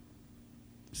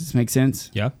 Does this make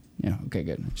sense? Yeah. Yeah. Okay,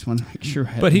 good. I just want to make sure.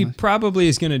 But he probably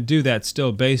is going to do that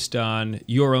still based on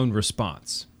your own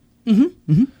response.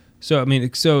 Mm-hmm. Mm-hmm. So, I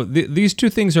mean, these two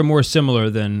things are more similar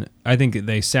than I think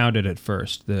they sounded at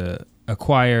first, the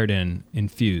acquired and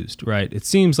infused, right? It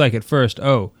seems like at first,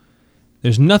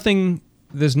 there's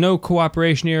no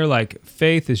cooperation here, like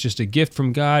faith is just a gift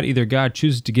from God. Either God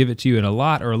chooses to give it to you in a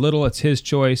lot or a little, it's his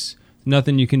choice.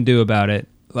 Nothing you can do about it.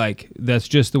 Like, that's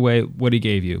just the way what he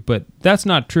gave you. But that's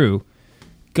not true.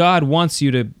 God wants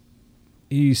you to,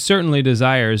 he certainly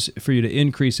desires for you to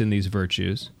increase in these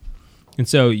virtues. And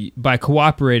so by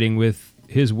cooperating with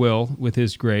his will, with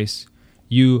his grace,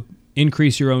 you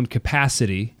increase your own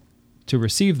capacity to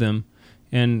receive them.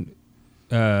 And,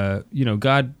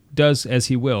 God does as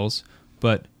he wills,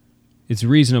 but it's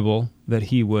reasonable that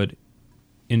he would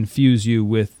infuse you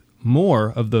with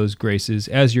more of those graces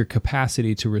as your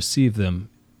capacity to receive them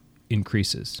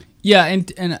increases. Yeah,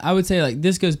 and I would say like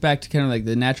this goes back to kind of like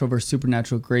the natural versus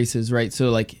supernatural graces, right? So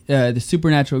like the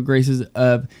supernatural graces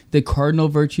of the cardinal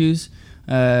virtues,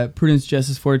 prudence,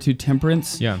 justice, fortitude,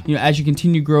 temperance. Yeah. As you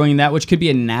continue growing in that, which could be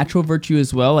a natural virtue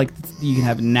as well, like you can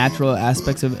have natural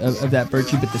aspects of that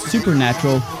virtue, but the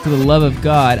supernatural for the love of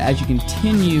God, as you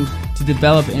continue to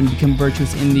develop and become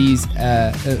virtuous in these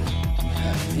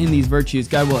virtues,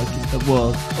 God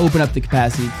will open up the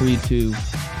capacity for you to.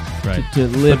 Right. To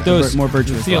live but those more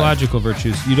virtuous theological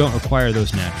virtues, you don't acquire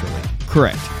those naturally.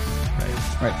 Correct.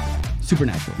 Right.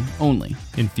 Supernaturally. Only.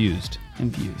 Infused.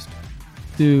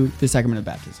 Through the sacrament of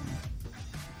baptism.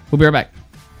 We'll be right back.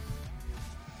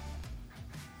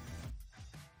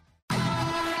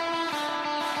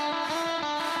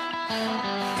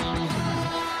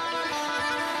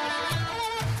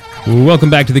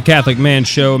 Welcome back to the Catholic Man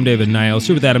Show. I'm David Niles,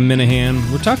 here with Adam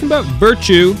Minahan. We're talking about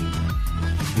virtue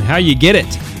and how you get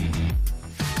it.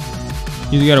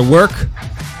 You got to work.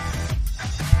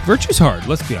 Virtue's hard,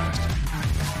 let's be honest.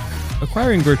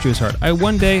 Acquiring virtue is hard.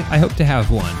 One day, I hope to have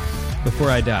one. Before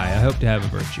I die, I hope to have a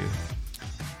virtue.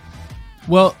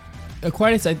 Well,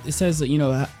 Aquinas, it says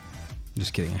that,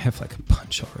 Just kidding, I have like a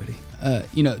punch already.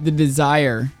 The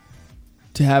desire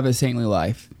to have a saintly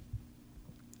life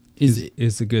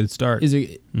is a good start. Is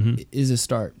a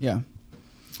start, yeah.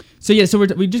 So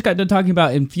we just got done talking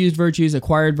about infused virtues,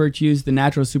 acquired virtues, the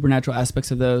natural, supernatural aspects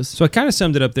of those. So I kind of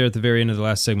summed it up there at the very end of the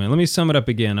last segment. Let me sum it up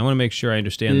again. I want to make sure I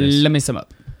understand this. Let me sum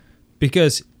up.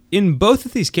 Because in both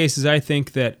of these cases, I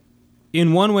think that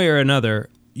in one way or another,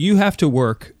 you have to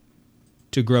work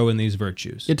to grow in these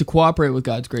virtues. You have to cooperate with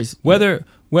God's grace. Whether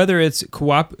it's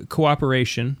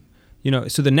cooperation,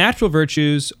 so the natural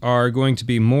virtues are going to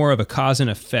be more of a cause and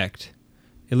effect,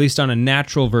 at least on a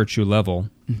natural virtue level.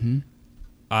 Mm-hmm.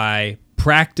 I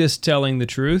practice telling the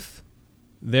truth,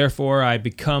 Therefore, I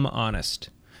become honest.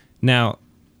 Now,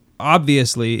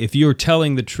 obviously, if you're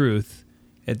telling the truth,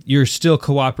 you're still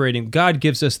cooperating. God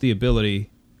gives us the ability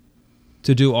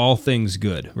to do all things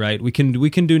good, right? We can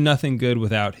do nothing good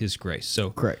without his grace.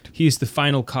 So Correct. He's the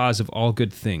final cause of all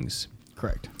good things.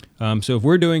 Correct. So if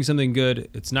we're doing something good,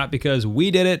 it's not because we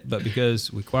did it, but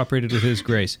because we cooperated with his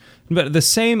grace. But the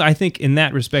same, I think, in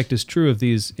that respect is true of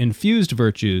these infused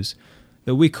virtues,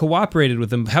 that we cooperated with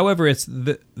them. However, it's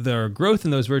the growth in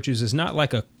those virtues is not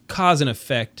like a cause and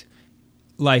effect,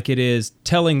 like it is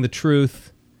telling the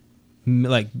truth,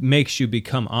 like makes you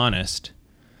become honest.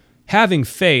 Having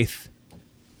faith,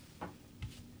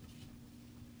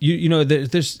 you know,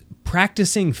 there's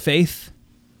practicing faith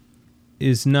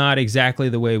is not exactly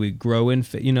the way we grow in,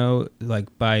 you know,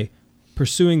 like by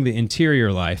pursuing the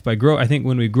interior life. I think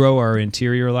when we grow our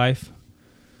interior life,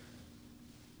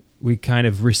 we kind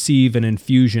of receive an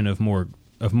infusion of more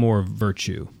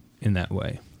virtue in that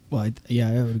way. Well, I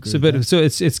would agree. So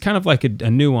it's kind of like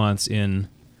a nuance in,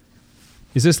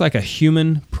 is this like a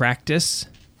human practice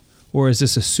or is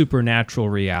this a supernatural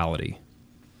reality?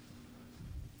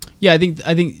 Yeah, I think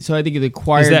the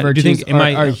acquired virtues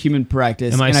are human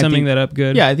practice. Am I summing that up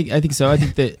good? Yeah, I think so. I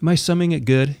think that. Am I summing it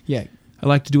good? Yeah. I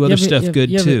like to do other stuff good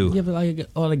too. You have like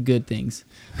a lot of good things.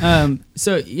 But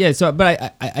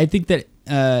I think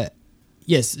that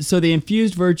yes. So the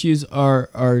infused virtues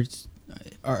are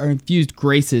infused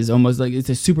graces, almost like it's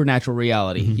a supernatural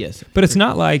reality. Mm-hmm. Yes, but it's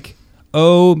not like,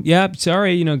 oh yeah,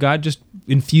 sorry, you know, God just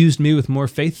infused me with more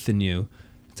faith than you.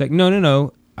 It's like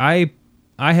no.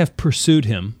 I have pursued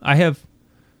him. I have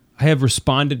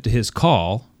responded to his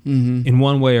call in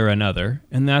one way or another,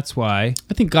 and that's why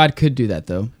I think God could do that,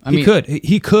 though. He could.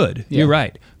 Yeah. You're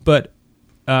right, but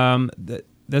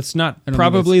that's not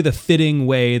probably the fitting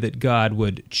way that God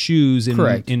would choose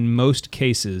in most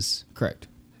cases. Correct,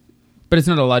 but it's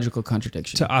not a logical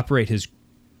contradiction to operate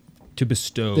to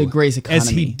bestow the grace economy as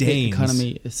he deigns, the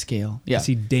economy scale, as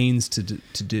he deigns to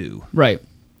do. Right.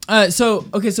 So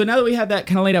now that we have that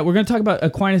kind of laid out, we're going to talk about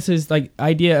Aquinas' like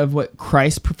idea of what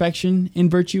Christ's perfection in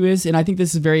virtue is, and I think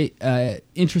this is very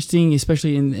interesting,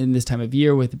 especially in this time of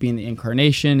year with it being the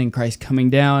incarnation and Christ coming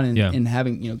down and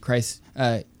having, you know, Christ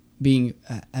having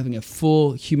a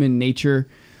full human nature.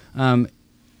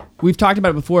 We've talked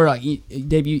about it before, like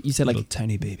Dave. You said like little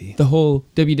tiny baby. The whole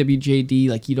WWJD,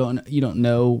 like you don't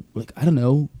know, like I don't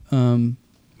know.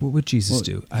 What would Jesus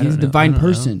do? He's a divine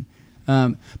person.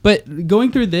 But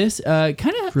going through this,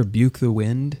 kind of rebuke the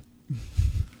wind.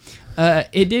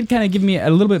 It did kind of give me a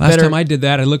little bit better. Last time I did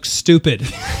that, I looked stupid.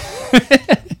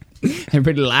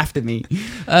 Everybody laughed at me.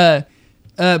 But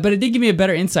it did give me a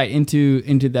better insight into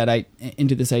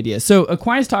this idea. So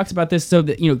Aquinas talks about this. So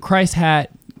that, you know, Christ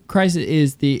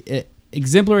is the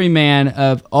exemplary man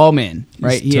of all men,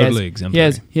 right? He's totally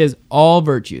exemplary. He has all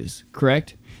virtues,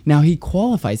 correct? Now he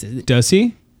qualifies it. Does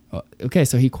he? Okay,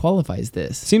 so he qualifies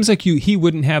this. Seems like he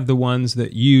wouldn't have the ones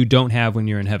that you don't have when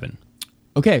you're in heaven.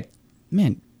 Okay,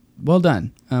 man, well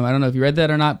done. I don't know if you read that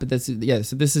or not, but So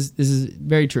this is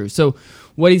very true. So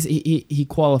what he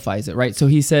qualifies it, right? So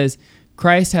he says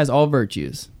Christ has all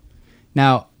virtues.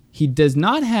 Now he does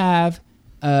not have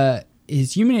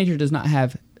his human nature does not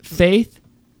have faith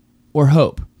or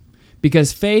hope.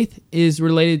 Because faith is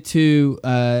related to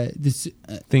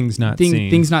things not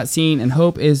seen, and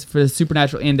hope is for the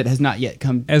supernatural end that has not yet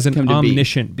come as an come to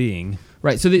omniscient being.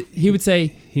 Right. So he would say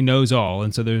he knows all,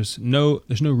 and so there's no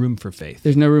room for faith.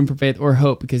 There's no room for faith or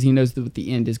hope because he knows what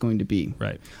the end is going to be.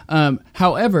 Right.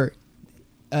 However,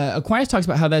 Aquinas talks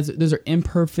about how those are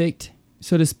imperfect,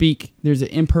 so to speak. There's an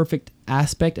imperfect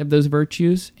aspect of those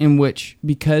virtues in which,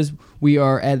 because we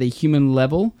are at a human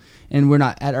level and we're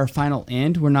not at our final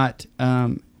end, we're not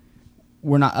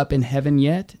up in heaven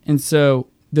yet, and so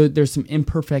there's some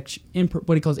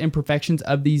what he calls imperfections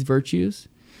of these virtues.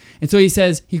 And so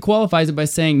he qualifies it by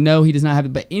saying no, he does not have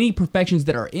it, but any perfections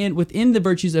that are within the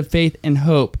virtues of faith and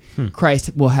hope,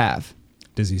 Christ will have.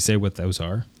 Does he say what those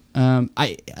are?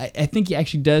 I think he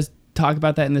actually does talk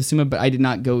about that in the Summa, but I did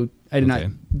not not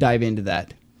dive into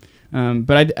that.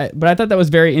 But I thought that was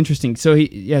very interesting. So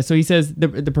he says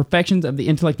the perfections of the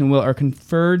intellect and will are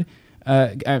conferred.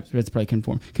 That's probably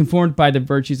conformed by the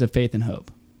virtues of faith and hope.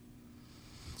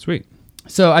 Sweet.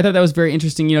 So I thought that was very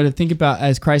interesting. You know, to think about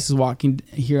as Christ is walking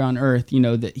here on earth. You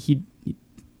know, that he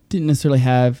didn't necessarily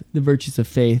have the virtues of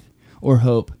faith or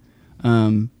hope,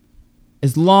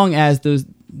 as long as those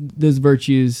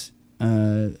virtues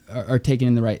are taken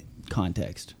in the right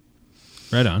context.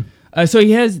 Right on. So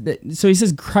he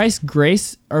says Christ's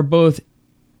grace are both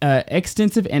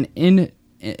extensive and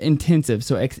intensive.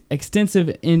 So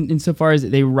extensive insofar as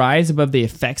they rise above the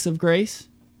effects of grace.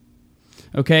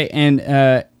 Okay,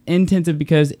 and intensive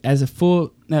because as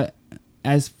full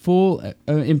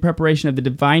in preparation of the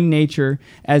divine nature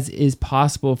as is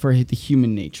possible for the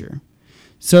human nature.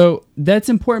 So that's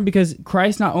important because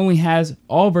Christ not only has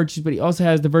all virtues, but he also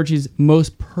has the virtues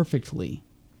most perfectly.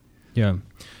 Yeah.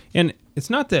 And it's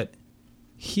not that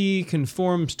he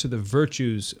conforms to the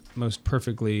virtues most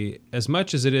perfectly as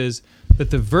much as it is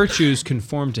that the virtues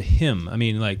conform to him. I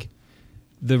mean, like,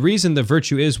 the reason the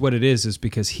virtue is what it is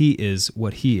because he is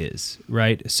what he is,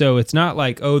 right? So it's not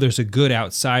like, oh, there's a good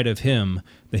outside of him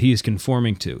that he is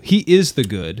conforming to. He is the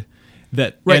good.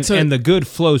 That right, and the good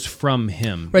flows from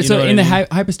him. Right. So in the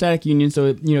hypostatic union,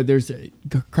 so there's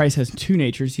Christ has two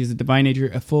natures. He has a divine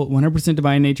nature, a full 100%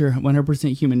 divine nature,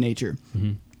 100% human nature,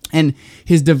 and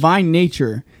his divine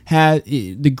nature has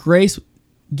the grace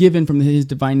given from his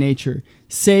divine nature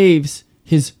saves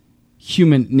his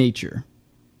human nature.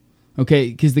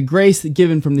 Okay, because the grace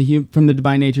given from the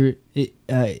divine nature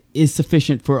is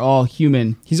sufficient for all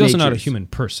human. He's also not a human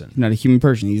person. He's not a human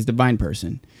person. He's a divine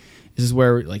person. This is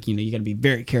where, like, you got to be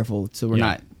very careful so we're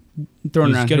not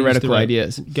throwing around heretical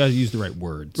ideas. You got to use the right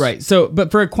words. Right. So,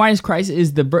 but for Aquinas, Christ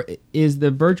is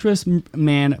the virtuous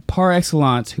man par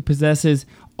excellence who possesses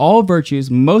all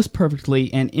virtues most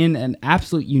perfectly and in an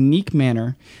absolute unique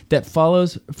manner that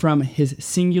follows from his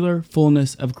singular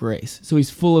fullness of grace. So he's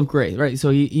full of grace, right? So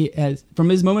he has, from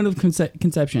his moment of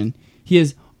conception, he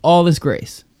has all this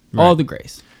grace, all the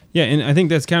grace. Yeah, and I think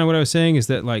that's kind of what I was saying is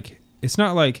that, like, it's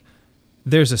not like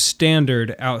there's a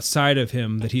standard outside of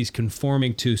him that he's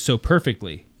conforming to so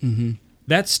perfectly. Mm-hmm.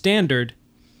 That standard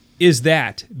is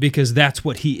that because that's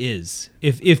what he is.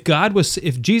 If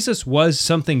Jesus was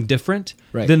something different,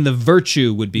 then the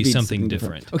virtue would be something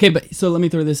different. Okay, but so let me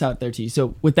throw this out there to you.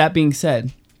 So with that being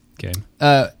said, okay,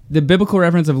 the biblical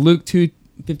reference of Luke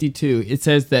 2:52, it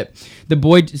says that the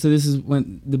boy. So this is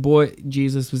when the boy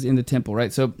Jesus was in the temple,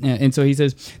 right? So and so he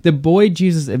says the boy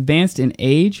Jesus advanced in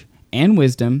age and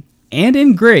wisdom and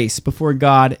in grace before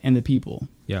God and the people.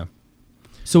 Yeah.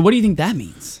 So what do you think that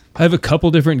means? I have a couple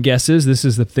different guesses. This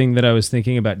is the thing that I was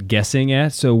thinking about guessing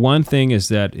at. So one thing is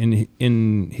that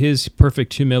in his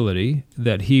perfect humility,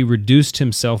 that he reduced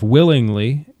himself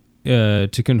willingly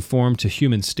to conform to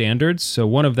human standards. So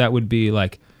one of that would be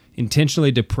like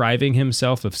intentionally depriving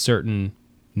himself of certain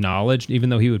knowledge, even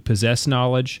though he would possess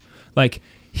knowledge. Like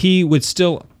he would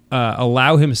still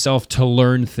allow himself to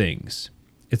learn things.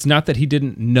 It's not that he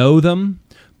didn't know them,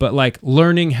 but like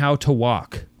learning how to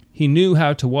walk. He knew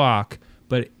how to walk,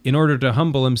 but in order to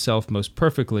humble himself most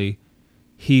perfectly,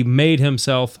 he made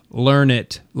himself learn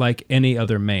it like any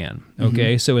other man.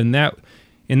 Okay, so in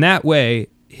that way,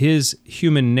 his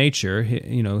human nature,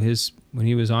 his when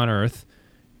he was on earth,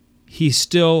 he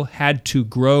still had to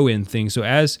grow in things. So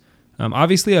as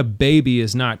obviously a baby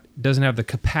doesn't have the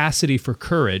capacity for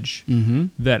courage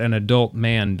that an adult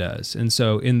man does. And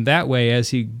so in that way, as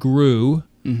he grew,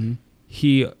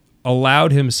 he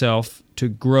allowed himself to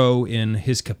grow in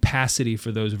his capacity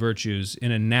for those virtues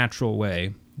in a natural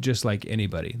way, just like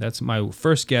anybody. That's my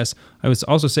first guess. I would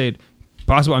also say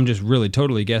possible, I'm just really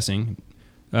totally guessing.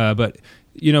 But,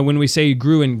 when we say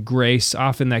grew in grace,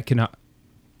 often that can,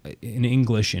 in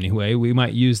English anyway, we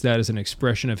might use that as an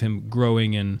expression of him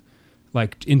growing in,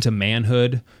 like, into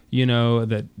manhood,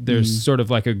 that there's sort of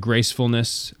like a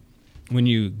gracefulness when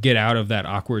you get out of that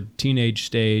awkward teenage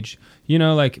stage.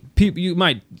 Like people, you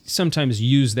might sometimes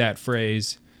use that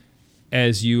phrase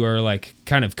as you are like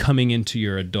kind of coming into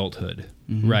your adulthood,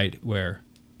 right? Where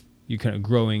you're kind of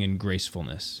growing in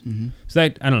gracefulness. So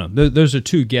that, I don't know. Those are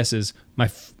two guesses. My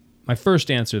first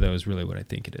answer though is really what I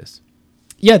think it is.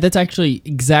 Yeah, that's actually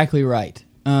exactly right.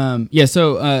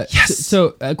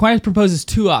 So Aquinas proposes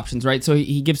two options, right? So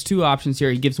he gives two options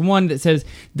here. He gives one that says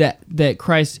that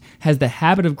Christ has the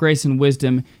habit of grace and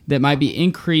wisdom that might be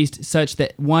increased such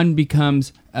that one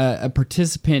becomes a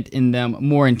participant in them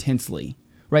more intensely,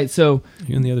 right? So are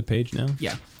you on the other page now?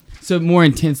 Yeah. So more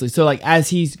intensely. So like as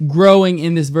he's growing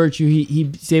in this virtue,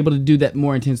 he's able to do that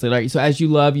more intensely. Like so as you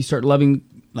love, you start loving.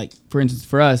 Like, for instance,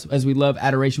 for us, as we love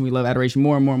adoration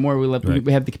more and more and more.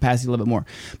 We have the capacity to love it more.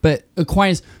 But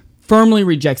Aquinas firmly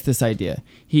rejects this idea.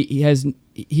 He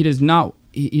does not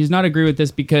agree with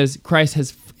this because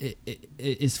Christ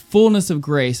is fullness of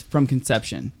grace from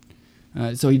conception.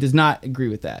 So he does not agree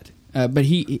with that. But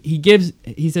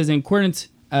he says in accordance,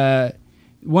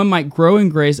 one might grow in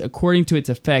grace according to its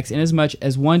effects, inasmuch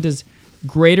as one does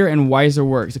greater and wiser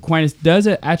works. Aquinas does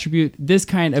attribute this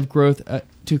kind of growth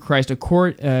to Christ,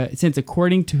 since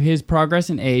according to his progress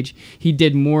in age, he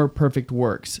did more perfect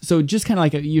works. So just kind of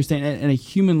like you're saying, at a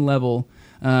human level,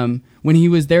 when he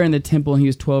was there in the temple and he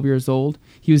was 12 years old,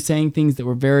 he was saying things that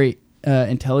were very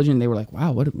intelligent. They were like,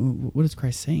 wow, what is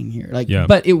Christ saying here? Like, Yeah.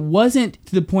 but it wasn't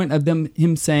to the point of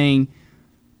him saying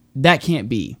that can't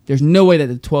be. There's no way that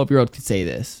the 12-year-old could say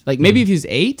this. Like maybe if he was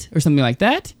 8 or something like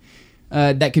that,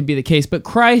 that could be the case. But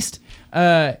Christ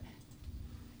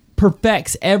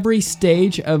perfects every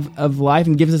stage of life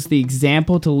and gives us the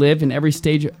example to live in every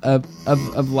stage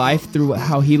of life through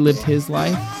how he lived his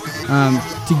life,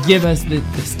 to give us the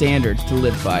standards to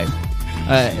live by.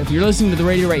 If you're listening to the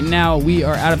radio right now, we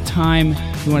are out of time.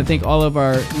 We want to thank all of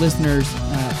our listeners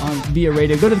via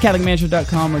radio. Go to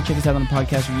thecatholicmanshow.com or check us out on the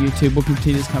podcast or YouTube. We'll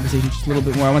continue this conversation just a little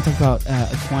bit more. I want to talk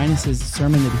about Aquinas'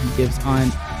 sermon that he gives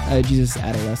on Jesus'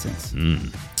 adolescence.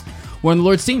 We're on the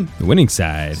Lord's team. The winning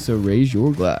side. So raise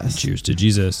your glass. Cheers to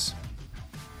Jesus.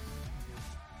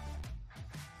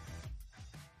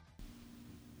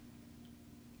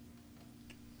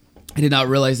 I did not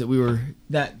realize that we were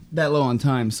that low on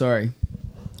time. Sorry.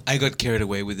 I got carried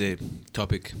away with the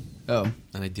topic Oh,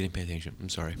 and I didn't pay attention. I'm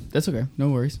sorry. that's okay. No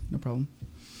worries. No problem.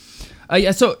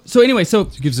 Yeah. So anyway. So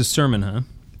He gives a sermon, huh?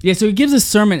 yeah. So he gives a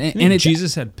sermon, and it's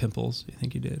Jesus had pimples. You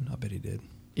think he did? I bet he did.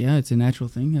 yeah. It's a natural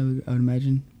thing. I would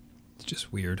imagine. It's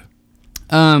just weird.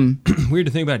 Is Weird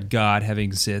to think about God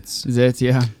having zits. it?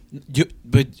 Yeah.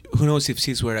 But who knows if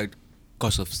seeds were a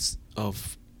cause of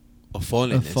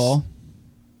fallenness? A fall.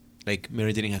 Like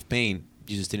Mary didn't have pain,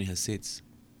 Jesus didn't have seeds.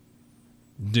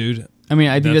 Dude, I mean,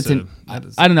 I think That's that's a- that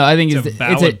is- I don't know. I think it's a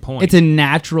valid point. It's a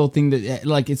natural thing that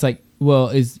like it's like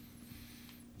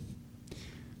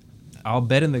I'll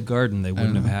bet in the garden they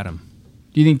wouldn't know. have had him.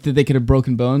 Do you think that they could have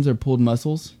broken bones or pulled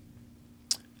muscles?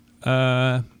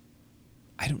 I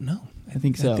don't know. I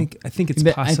think so. I think it's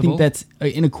I possible. think that's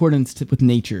in accordance with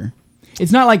nature.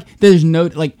 It's not like there's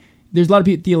there's a lot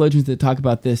of theologians that talk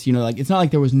about this. You know, like it's not like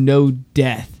there was no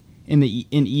death in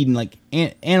Eden. Like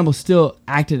animals still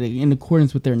acted in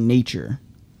accordance with their nature.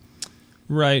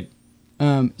 right.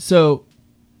 So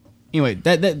anyway,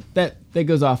 that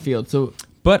goes off field. So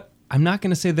But I'm not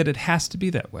going to say that it has to be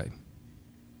that way.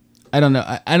 I don't know.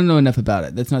 I don't know enough about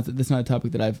it. That's not a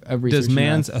topic that I've researched. Does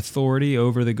man's enough. authority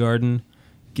over the garden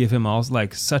give him all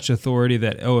like such authority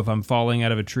that if I'm falling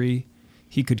out of a tree,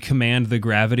 he could command the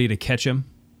gravity to catch him?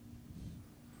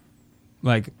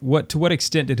 Like to what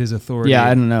extent did his authority? Yeah,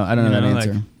 I don't know. I don't know that like,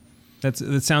 answer.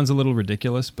 that sounds a little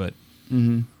ridiculous, but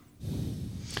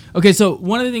Okay, so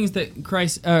one of the things that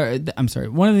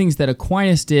one of the things that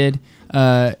Aquinas did,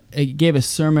 it gave a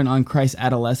sermon on Christ's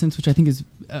adolescence, which I think is,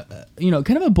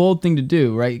 kind of a bold thing to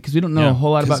do, right? Because we don't know a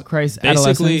whole lot about Christ's basically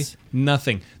adolescence.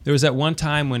 nothing. There was that one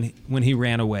time when he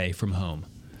ran away from home,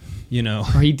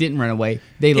 Or he didn't run away.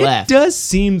 They left. It does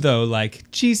seem though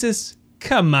like Jesus,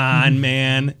 come on,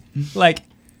 man. Like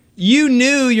you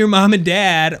knew your mom and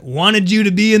dad wanted you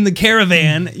to be in the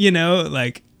caravan,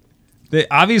 like they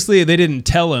didn't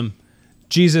tell him,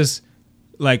 Jesus,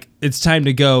 like it's time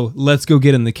to go. Let's go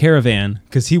get in the caravan,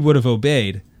 because he would have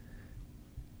obeyed.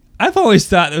 I've always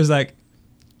thought it was like,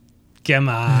 come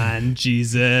on,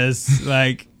 Jesus,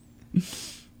 like.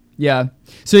 Yeah.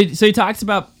 So he talks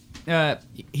about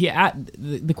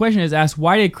the question is asked,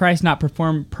 why did Christ not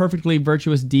perform perfectly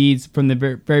virtuous deeds from the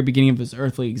very beginning of his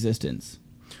earthly existence?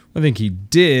 I think he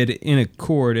did in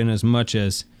accord in as much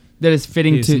as That is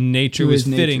fitting his to nature to was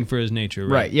his fitting nature. for his nature,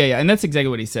 Right. Yeah. And that's exactly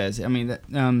what he says. I mean,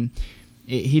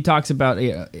 he talks about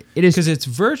it is Because it's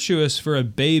virtuous for a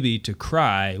baby to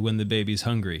cry when the baby's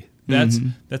hungry.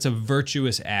 That's a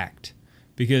virtuous act,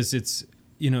 because it's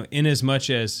in as much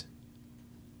as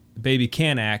the baby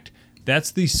can act,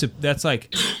 that's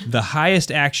like the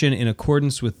highest action in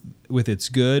accordance with its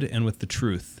good and with the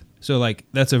truth. So like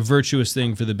that's a virtuous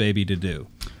thing for the baby to do.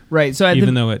 right. So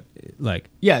Even though it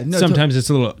sometimes it's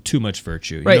a little too much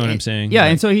virtue. You know what I'm saying? Yeah, Like,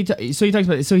 and so he talks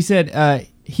about it. So he said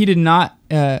he did not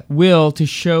will to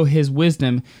show his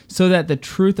wisdom, so that the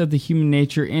truth of the human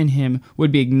nature in him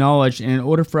would be acknowledged, and in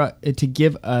order for it to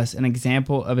give us an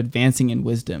example of advancing in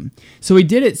wisdom. So he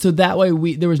did it so that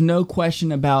way there was no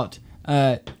question about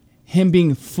him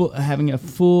being having a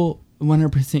full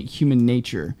 100% human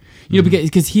nature.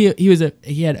 Because he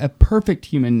had a perfect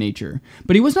human nature,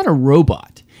 but he was not a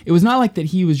robot. It was not like that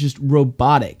he was just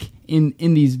robotic in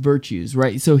these virtues,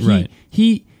 right? So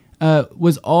he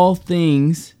was all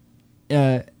things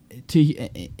as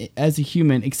a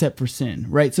human except for sin,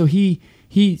 right? So he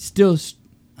still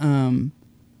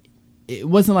it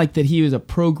wasn't like that he was a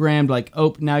programmed like,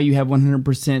 oh, now you have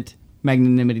 100%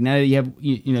 magnanimity. Now that you have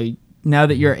now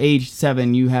that you're age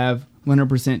 7, you have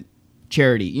 100%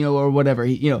 charity, or whatever.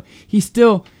 He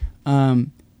still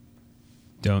don't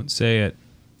say it.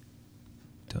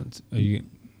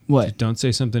 What? Don't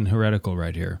say something heretical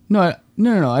right here. No. I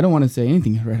don't want to say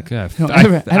anything heretical.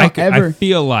 Okay, I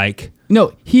feel like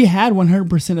No, he had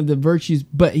 100% of the virtues,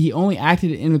 but he only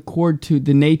acted in accord to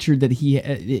the nature that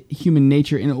human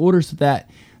nature, in order so that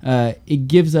it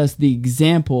gives us the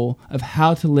example of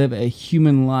how to live a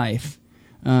human life.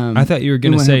 I thought you were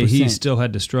going to say he 100%. still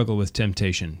had to struggle with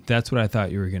temptation. That's what I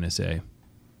thought you were going to say.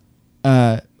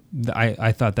 I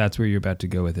thought that's where you're about to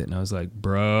go with it, and I was like,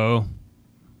 bro,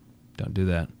 don't do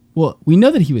that. Well, we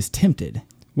know that he was tempted.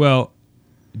 Well,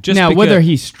 just now, because whether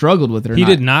he struggled with it or he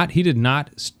not. did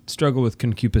not struggle with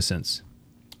concupiscence.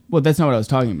 Well, that's not what I was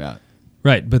talking about.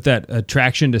 Right, but that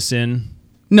attraction to sin.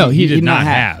 No, he did not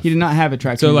have. He did not have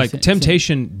attraction. So, to like, sin.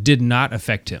 temptation did not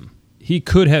affect him. He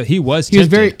could have. He was. He was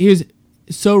tempted. He was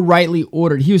so rightly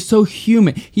ordered. He was so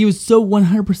human. He was so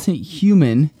 100%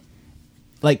 human,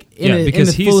 like in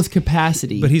the fullest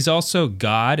capacity. But he's also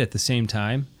God at the same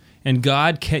time, and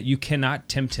God you cannot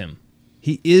tempt him.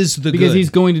 He is the because good.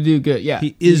 he's going to do good. Yeah,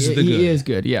 He is the good. He is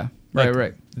good. Yeah, Like,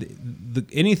 right.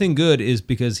 Anything good is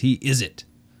because he is it,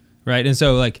 right? And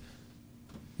so, like,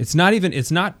 it's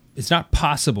not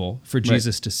possible for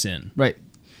Jesus to sin. Right.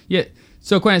 Yeah.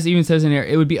 So Aquinas even says in here,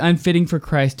 it would be unfitting for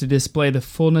Christ to display the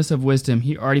fullness of wisdom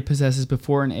he already possesses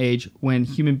before an age when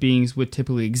human beings would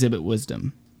typically exhibit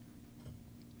wisdom.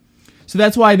 So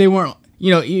that's why they weren't,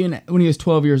 even when he was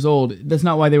 12 years old, that's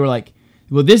not why they were like,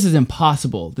 well, this is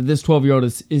impossible that this 12-year-old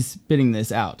is spitting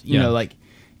this out.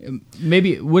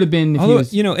 Maybe it would have been if Although,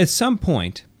 he was... at some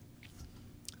point,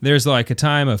 there's like a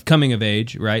time of coming of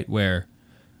age, right, where,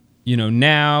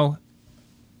 now,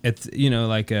 at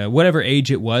whatever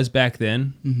age it was back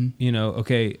then,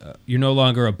 you're no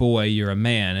longer a boy, you're a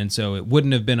man, and so it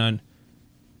wouldn't have been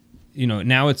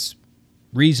now it's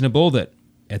reasonable that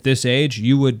at this age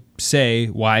you would say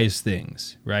wise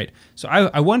things, right? So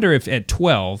I wonder if at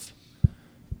 12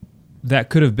 that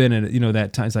could have been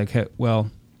that time. It's like, hey,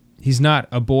 well, he's not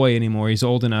a boy anymore. He's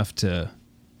old enough to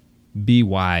be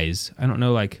wise. I don't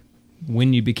know, like,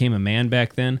 when you became a man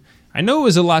back then. I know it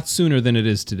was a lot sooner than it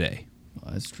is today.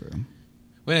 Well, that's true.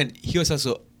 Well, and he was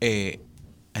also, I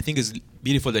think it's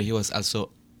beautiful that he was also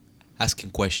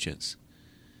asking questions,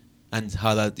 and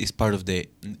how that is part of the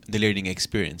learning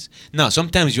experience. Now,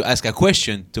 sometimes you ask a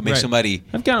question to make Right. somebody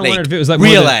I've kind of wondered if it was like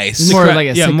realize. More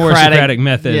like a more Socratic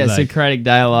method. Yeah, like, Socratic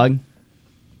dialogue.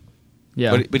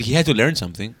 Yeah. But he had to learn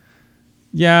something.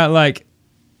 yeah, like,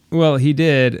 well, he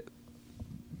did,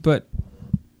 but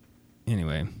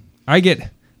anyway,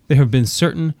 there have been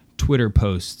certain Twitter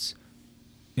posts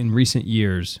in recent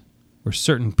years where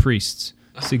certain priests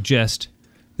suggest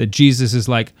that Jesus is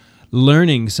like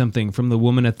learning something from the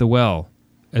woman at the well,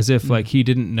 as if like he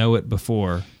didn't know it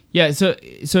before. Yeah, so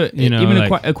even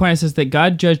Aquinas says that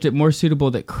God judged it more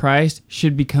suitable that Christ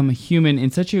should become a human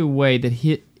in such a way that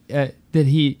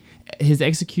his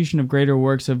execution of greater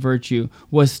works of virtue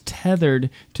was tethered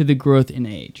to the growth in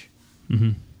age.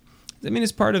 Mm-hmm. I mean,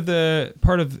 it's part of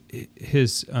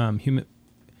his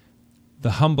the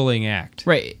humbling act.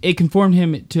 Right. It conformed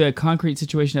him to a concrete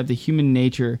situation of the human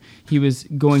nature he was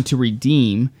going to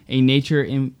redeem, a nature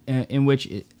in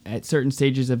which at certain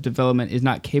stages of development is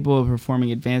not capable of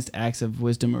performing advanced acts of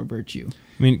wisdom or virtue.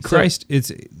 I mean, Christ,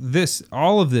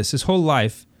 all of this, his whole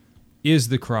life is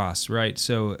the cross, right?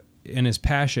 So in his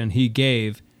passion, he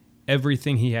gave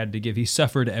everything he had to give. He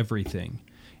suffered everything.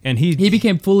 And he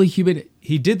became fully human.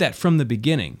 He did that from the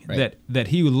beginning, right. that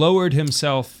he lowered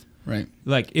himself. Right.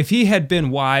 Like, if he had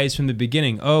been wise from the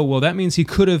beginning, that means he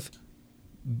could have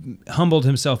humbled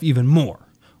himself even more,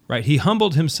 right? He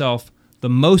humbled himself the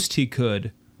most he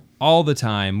could all the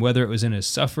time, whether it was in his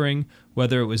suffering,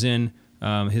 whether it was in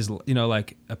his,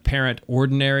 like, apparent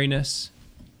ordinariness,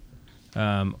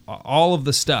 all of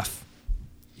the stuff.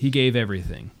 He gave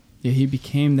everything. Yeah, he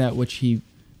became that which he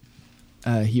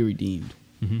redeemed.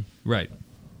 Mm-hmm. Right.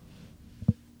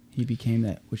 He became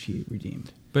that which he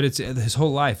redeemed. But his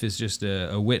whole life is just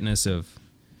a witness of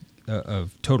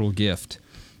total gift,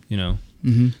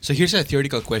 Mm-hmm. So here's a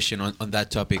theoretical question on that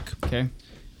topic. Okay.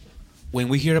 When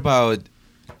we hear about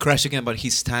Christ talking about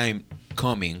his time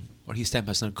coming, or his time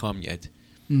has not come yet,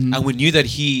 Mm-hmm. and we knew that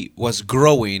he was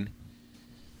growing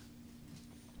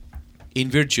in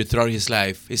virtue throughout his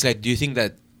life, it's like, do you think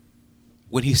that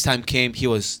when his time came, he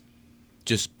was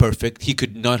just perfect? He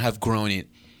could not have grown it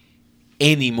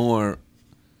any more.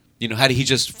 Had he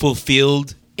just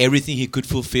fulfilled everything he could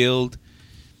fulfill,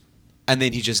 and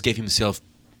then he just gave himself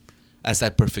as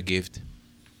that perfect gift?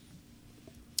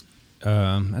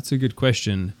 That's a good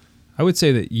question. I would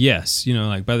say that yes.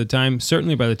 Like by the time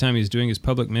he's doing his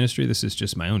public ministry, this is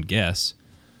just my own guess,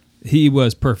 he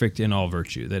was perfect in all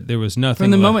virtue. That there was nothing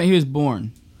from the moment he was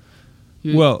born.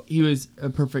 He was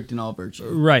perfect in all virtue.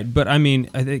 Right, but I mean,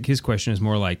 I think his question is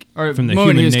more like Or from the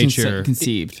moment human he was nature.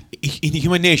 conceived. In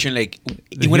human nature, like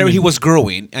whenever he was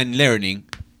growing and learning,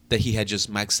 that he had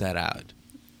just maxed that out.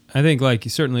 I think, like,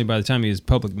 certainly by the time his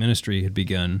public ministry had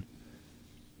begun,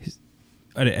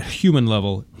 at a human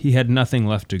level, he had nothing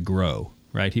left to grow,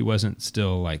 right? He wasn't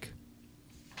still, like,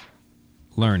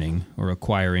 learning or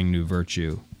acquiring new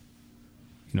virtue.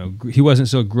 He wasn't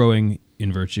still growing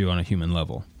in virtue on a human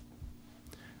level.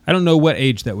 I don't know what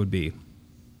age that would be.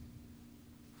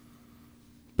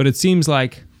 But it seems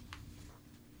like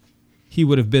he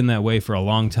would have been that way for a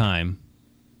long time.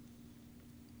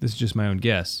 This is just my own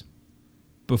guess.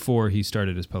 Before he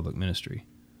started his public ministry.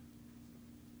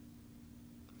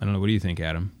 I don't know. What do you think,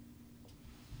 Adam?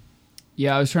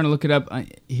 Yeah, I was trying to look it up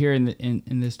here in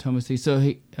this Thomas. So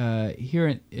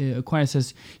here Aquinas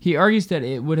says he argues that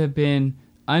it would have been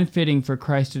unfitting for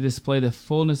Christ to display the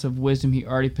fullness of wisdom he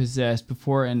already possessed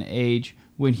before an age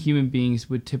when human beings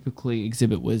would typically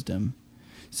exhibit wisdom.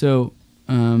 So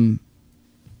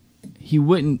he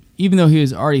wouldn't, even though he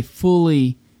was already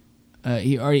fully,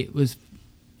 he already was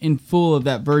in full of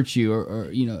that virtue, or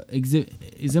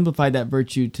exemplified that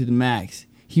virtue to the max.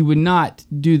 He would not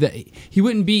do that. He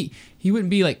wouldn't be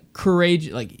like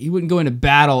courageous. Like, he wouldn't go into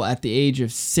battle at the age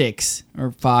of 6 or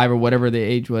 5 or whatever the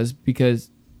age was, because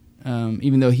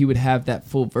even though he would have that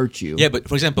full virtue. Yeah, but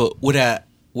for example, would a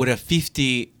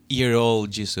 50-year-old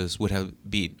Jesus would have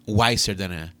been wiser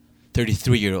than a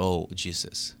 33-year-old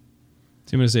Jesus?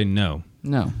 So I'm going to say no.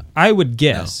 No. I would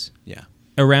guess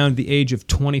around the age of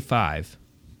 25,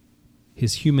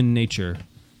 his human nature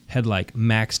had, like,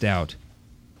 maxed out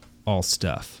all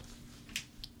stuff.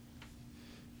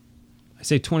 I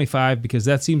say 25 because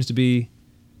that seems to be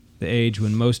the age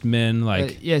when most men,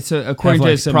 like, so according have, like,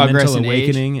 to his some progress mental in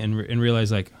awakening age, and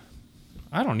realize, like,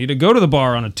 I don't need to go to the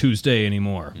bar on a Tuesday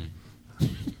anymore.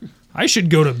 I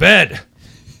should go to bed.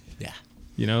 Yeah.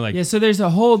 Yeah, so there's a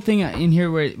whole thing in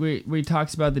here where he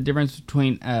talks about the difference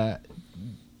between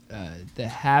the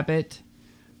habit,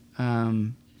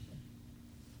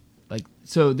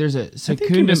 so there's a secundum. I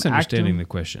think you're misunderstanding actum. the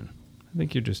question. I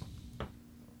think you're just.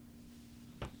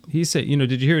 He said,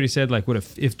 did you hear what he said? Like, what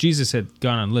if Jesus had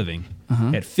gone on living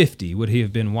at 50? Would he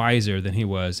have been wiser than he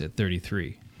was at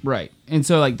 33? Right, and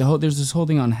so like there's this whole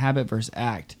thing on habit versus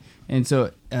act, and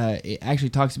so it actually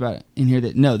talks about in here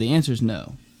that no, the answer is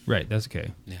no. Right, that's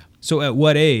okay. Yeah. So at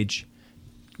what age?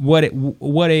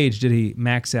 What age did he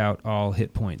max out all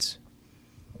hit points?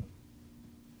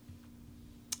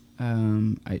 I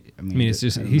mean, it's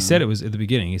just he said it was at the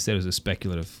beginning. He said it was a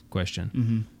speculative question.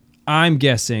 Mm-hmm. I'm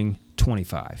guessing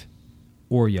 25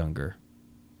 or younger.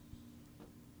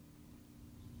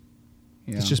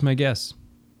 Yeah. It's just my guess.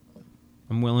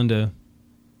 I'm willing to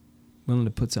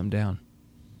put something down.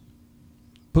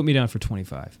 Put me down for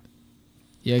 25.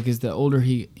 Yeah, because the older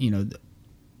he,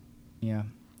 yeah.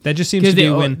 That just seems to be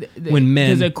when men,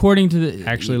 because according to the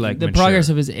actually, like, the mature. progress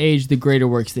of his age, the greater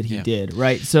works that he did,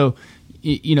 right? So,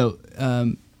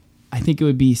 I think it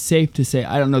would be safe to say,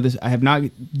 I don't know this, I have not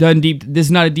done this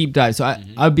is not a deep dive, so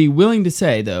I'd be willing to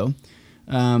say, though,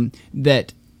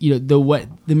 that,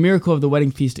 the miracle of the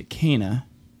wedding feast at Cana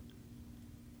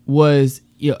was,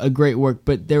 a great work,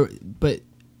 but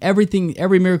every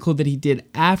miracle that he did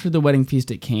after the wedding feast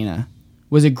at Cana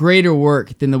was a greater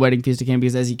work than the wedding feast at Cana,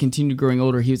 because as he continued growing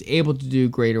older, he was able to do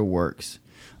greater works.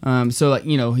 So,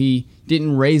 he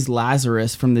didn't raise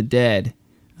Lazarus from the dead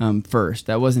first.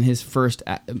 That wasn't his first.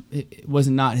 It was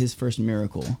not his first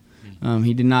miracle.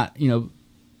 He did not,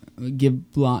 give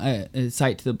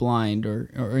sight to the blind or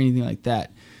anything like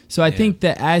that. So I think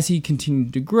that as he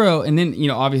continued to grow, and then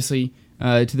obviously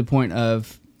to the point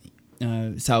of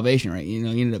salvation, right? He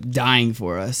ended up dying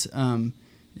for us,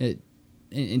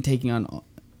 and taking on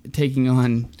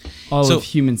all of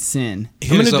human sin.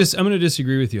 I'm going to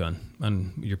disagree with you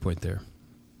on your point there.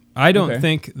 I don't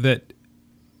think that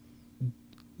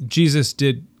Jesus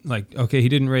did, he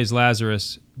didn't raise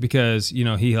Lazarus because,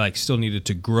 he, still needed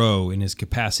to grow in his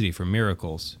capacity for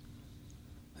miracles.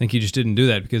 I think he just didn't do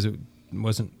that because it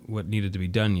wasn't what needed to be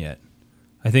done yet.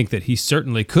 I think that he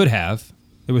certainly could have.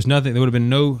 There was nothing. There would have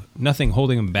been nothing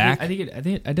holding him back. I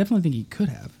definitely think he could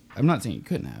have. I'm not saying he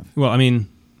couldn't have. Well,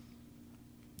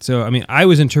 I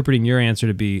was interpreting your answer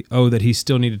to be, that he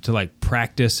still needed to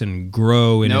practice and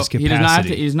grow in his capacity.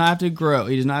 He does not have to grow.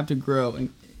 He does not have to grow.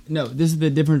 And no, this is the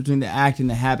difference between the act and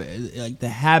the habit. Like the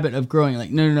habit of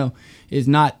growing. No. Is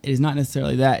not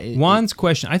necessarily that. Juan's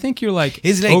question. I think you're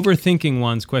overthinking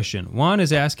Juan's question. Juan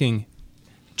is asking,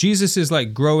 Jesus is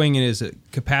growing in his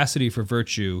capacity for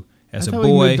virtue as a boy.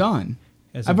 We moved on.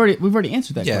 We've already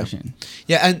answered that question.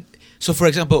 Yeah, and so for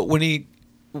example, when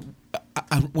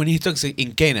when he talks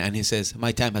in Cana and he says,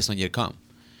 "My time has not yet come,"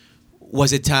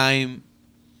 was it time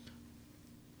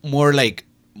more like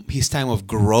his time of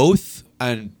growth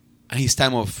and his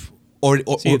time of, or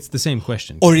it's the same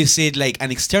question. or is it like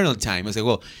an external time? It's like,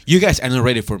 well, you guys are not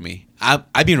ready for me.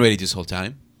 I've been ready this whole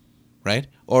time, right?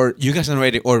 Or you guys are not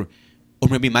ready, or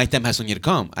maybe my time has not yet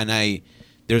come, and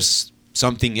there's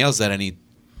something else that I need.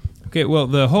 Okay, well,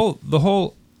 the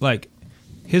whole like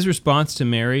his response to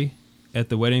Mary at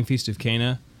the wedding feast of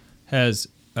Cana has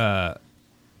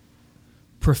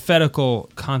prophetical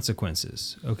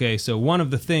consequences. Okay, so one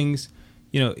of the things,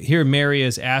 here Mary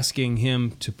is asking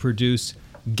him to produce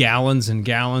gallons and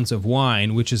gallons of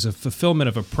wine, which is a fulfillment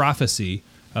of a prophecy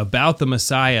about the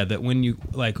Messiah, that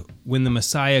when the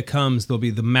Messiah comes, there'll be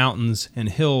the mountains and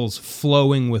hills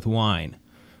flowing with wine.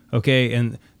 Okay,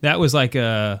 and that was like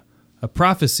a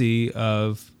prophecy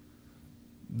of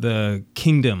the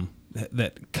kingdom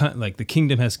that the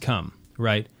kingdom has come,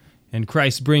 right? And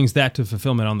Christ brings that to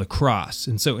fulfillment on the cross.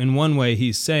 And so in one way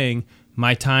he's saying,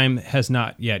 my time has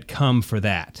not yet come for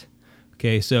that.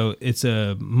 Okay, so it's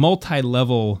a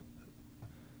multi-level,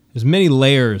 there's many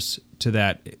layers to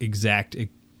that exact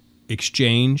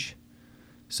exchange.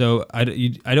 So I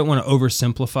don't want to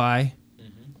oversimplify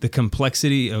the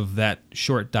complexity of that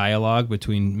short dialogue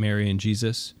between Mary and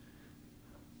Jesus.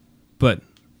 But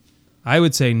I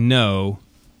would say no,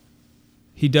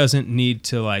 he doesn't need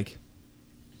to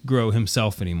grow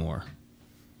himself anymore.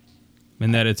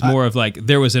 And that it's more of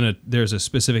there's a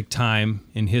specific time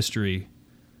in history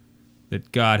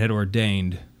that God had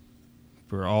ordained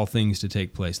for all things to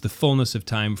take place. The fullness of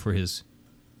time for his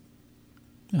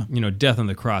death on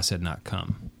the cross had not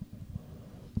come.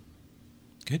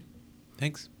 Good.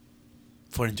 Thanks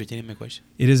for entertaining my question.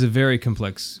 It is a very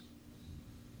complex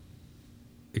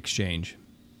exchange.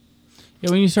 Yeah,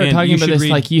 when you start talking about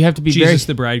this, you have to be Jesus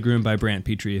the Bridegroom by Brant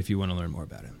Petrie if you want to learn more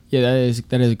about it. Yeah,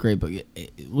 that is a great book.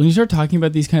 When you start talking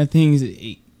about these kind of things,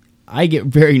 I get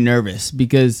very nervous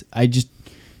because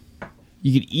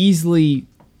you could easily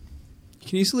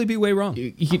be way wrong.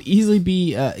 You could easily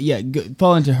be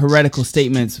fall into heretical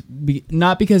statements,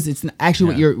 not because it's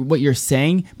actually what you're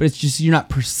saying, but it's just you're not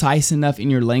precise enough in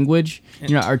your language.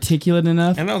 You're not articulate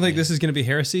enough. I don't think this is going to be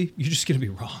heresy. You're just going to be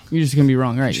wrong. You're just going to be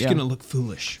wrong, right? You're just going to look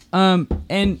foolish.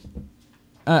 And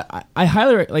I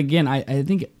highly again. I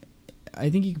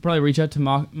think you could probably reach out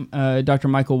to Dr.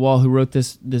 Michael Wall, who wrote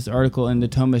this article in the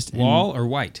Thomist. Wall or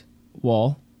White?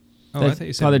 Wall. Oh, I thought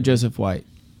you said Father Joseph White.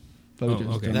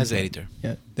 Okay. That's the editor.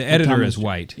 Yeah. The editor is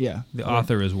White. Yeah. The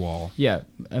author is Wall. Yeah.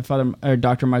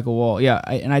 Dr. Michael Wall. Yeah.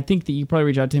 And I think that you probably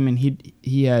reach out to him, and he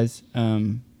was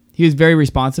very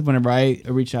responsive whenever I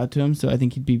reached out to him. So I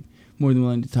think he'd be more than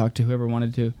willing to talk to whoever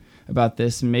wanted to about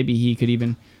this, and maybe he could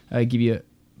even give you a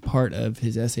part of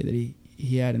his essay that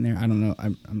he had in there. I don't know.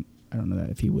 I don't know that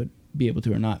if he would be able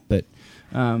to or not, but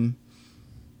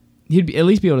he'd at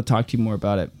least be able to talk to you more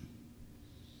about it.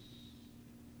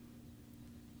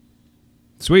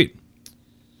 Sweet.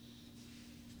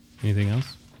 Anything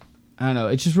else? I don't know.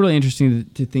 It's just really interesting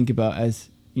to think about as,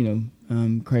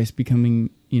 Christ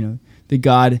becoming, the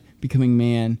God becoming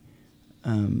man,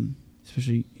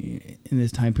 especially in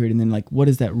this time period. And then, what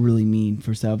does that really mean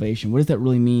for salvation? What does that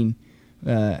really mean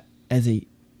as a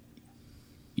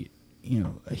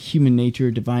human nature,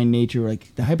 divine nature?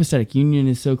 The hypostatic union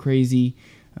is so crazy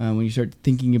when you start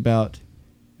thinking about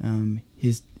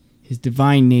his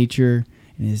divine nature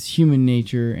and his human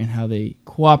nature and how they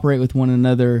cooperate with one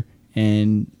another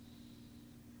and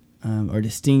are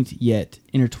distinct yet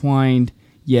intertwined,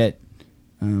 yet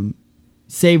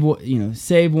save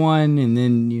one and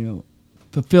then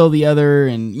fulfill the other,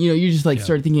 and you just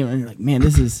start thinking and you're like, man,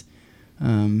 this is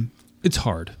it's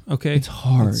hard. Okay, it's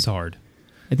hard. It's hard.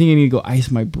 I think I need to go ice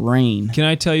my brain. Can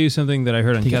I tell you something that I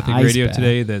heard on Catholic radio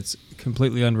today that's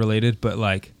completely unrelated, but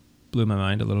blew my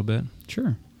mind a little bit?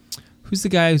 Sure. Who's the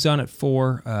guy who's on at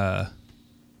 4?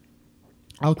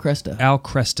 Al Cresta. Al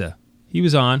Cresta. He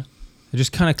was on. I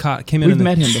just kind of came in. We've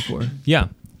met him before. Yeah,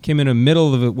 came in the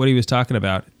middle of what he was talking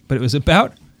about, but it was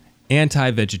about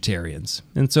anti-vegetarians,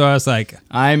 and so I was like,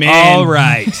 I'm in. All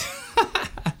right,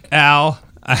 Al.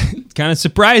 It kind of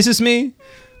surprises me,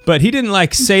 but he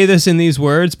didn't say this in these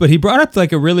words, but he brought up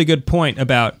a really good point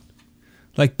about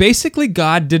basically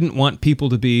God didn't want people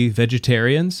to be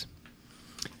vegetarians.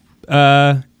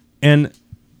 And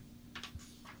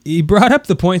he brought up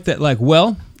the point that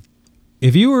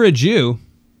if you were a Jew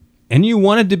and you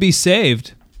wanted to be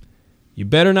saved, you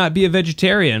better not be a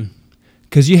vegetarian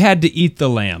because you had to eat the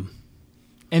lamb.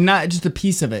 And not just a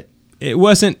piece of it. It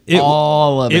wasn't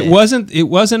all of it. It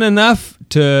wasn't enough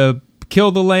to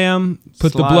kill the lamb,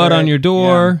 put the blood on your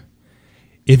door.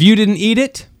 Yeah. If you didn't eat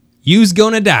it, you's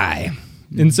gonna die.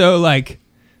 And so like,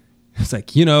 it's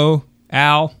like,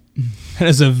 Al, that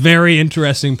is a very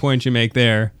interesting point you make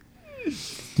there.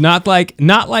 Not like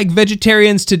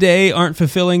vegetarians today aren't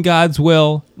fulfilling God's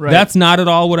will. Right. That's not at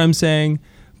all what I'm saying.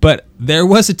 But there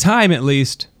was a time, at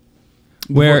least,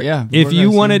 where if you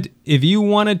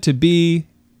wanted to be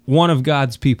one of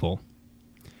God's people,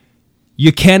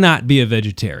 you cannot be a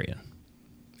vegetarian.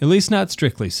 At least not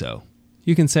strictly so.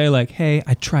 You can say like, "Hey,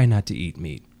 I try not to eat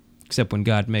meat, except when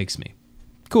God makes me."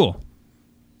 Cool.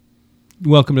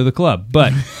 Welcome to the club.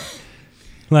 But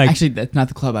like, actually, that's not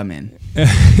the club I'm in.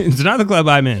 It's not the club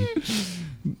I'm in.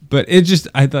 But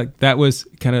I thought that was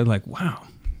kind of like, wow.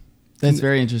 That's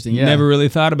very interesting. Yeah. Never really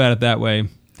thought about it that way.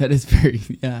 That is very,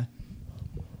 yeah.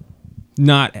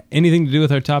 Not anything to do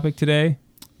with our topic today.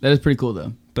 That is pretty cool,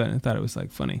 though. But I thought it was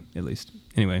like funny, at least.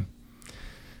 Anyway.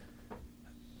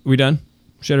 We done?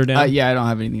 Shut her down? Yeah, I don't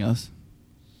have anything else.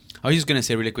 I was just going to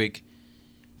say really quick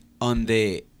on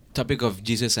the topic of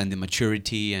Jesus and the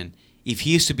maturity, and if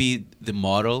he used to be the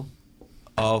model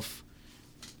of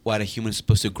what a human is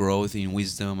supposed to grow in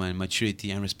wisdom and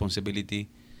maturity and responsibility,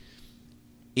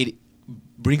 it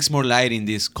brings more light in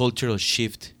this cultural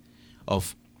shift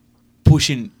of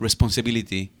pushing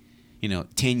responsibility,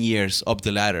 10 years up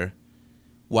the ladder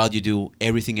while you do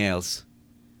everything else.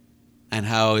 And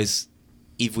how is,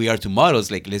 if we are to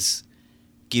models, like let's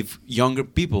give younger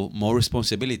people more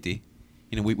responsibility.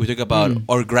 We talk about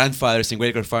our grandfathers and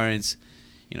great-grandfathers,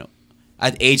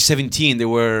 at age 17, they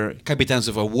were captains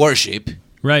of a warship.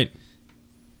 Right.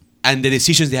 And the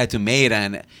decisions they had to make,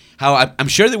 and how I'm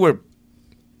sure they were,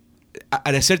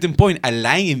 at a certain point,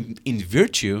 aligning in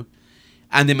virtue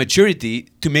and the maturity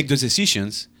to make those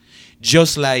decisions,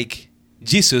 just like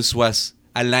Jesus was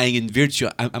aligning in virtue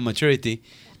and maturity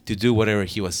to do what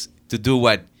he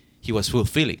was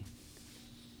fulfilling.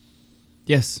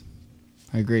 Yes,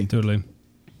 I agree. Totally.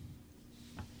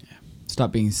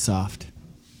 Stop being soft.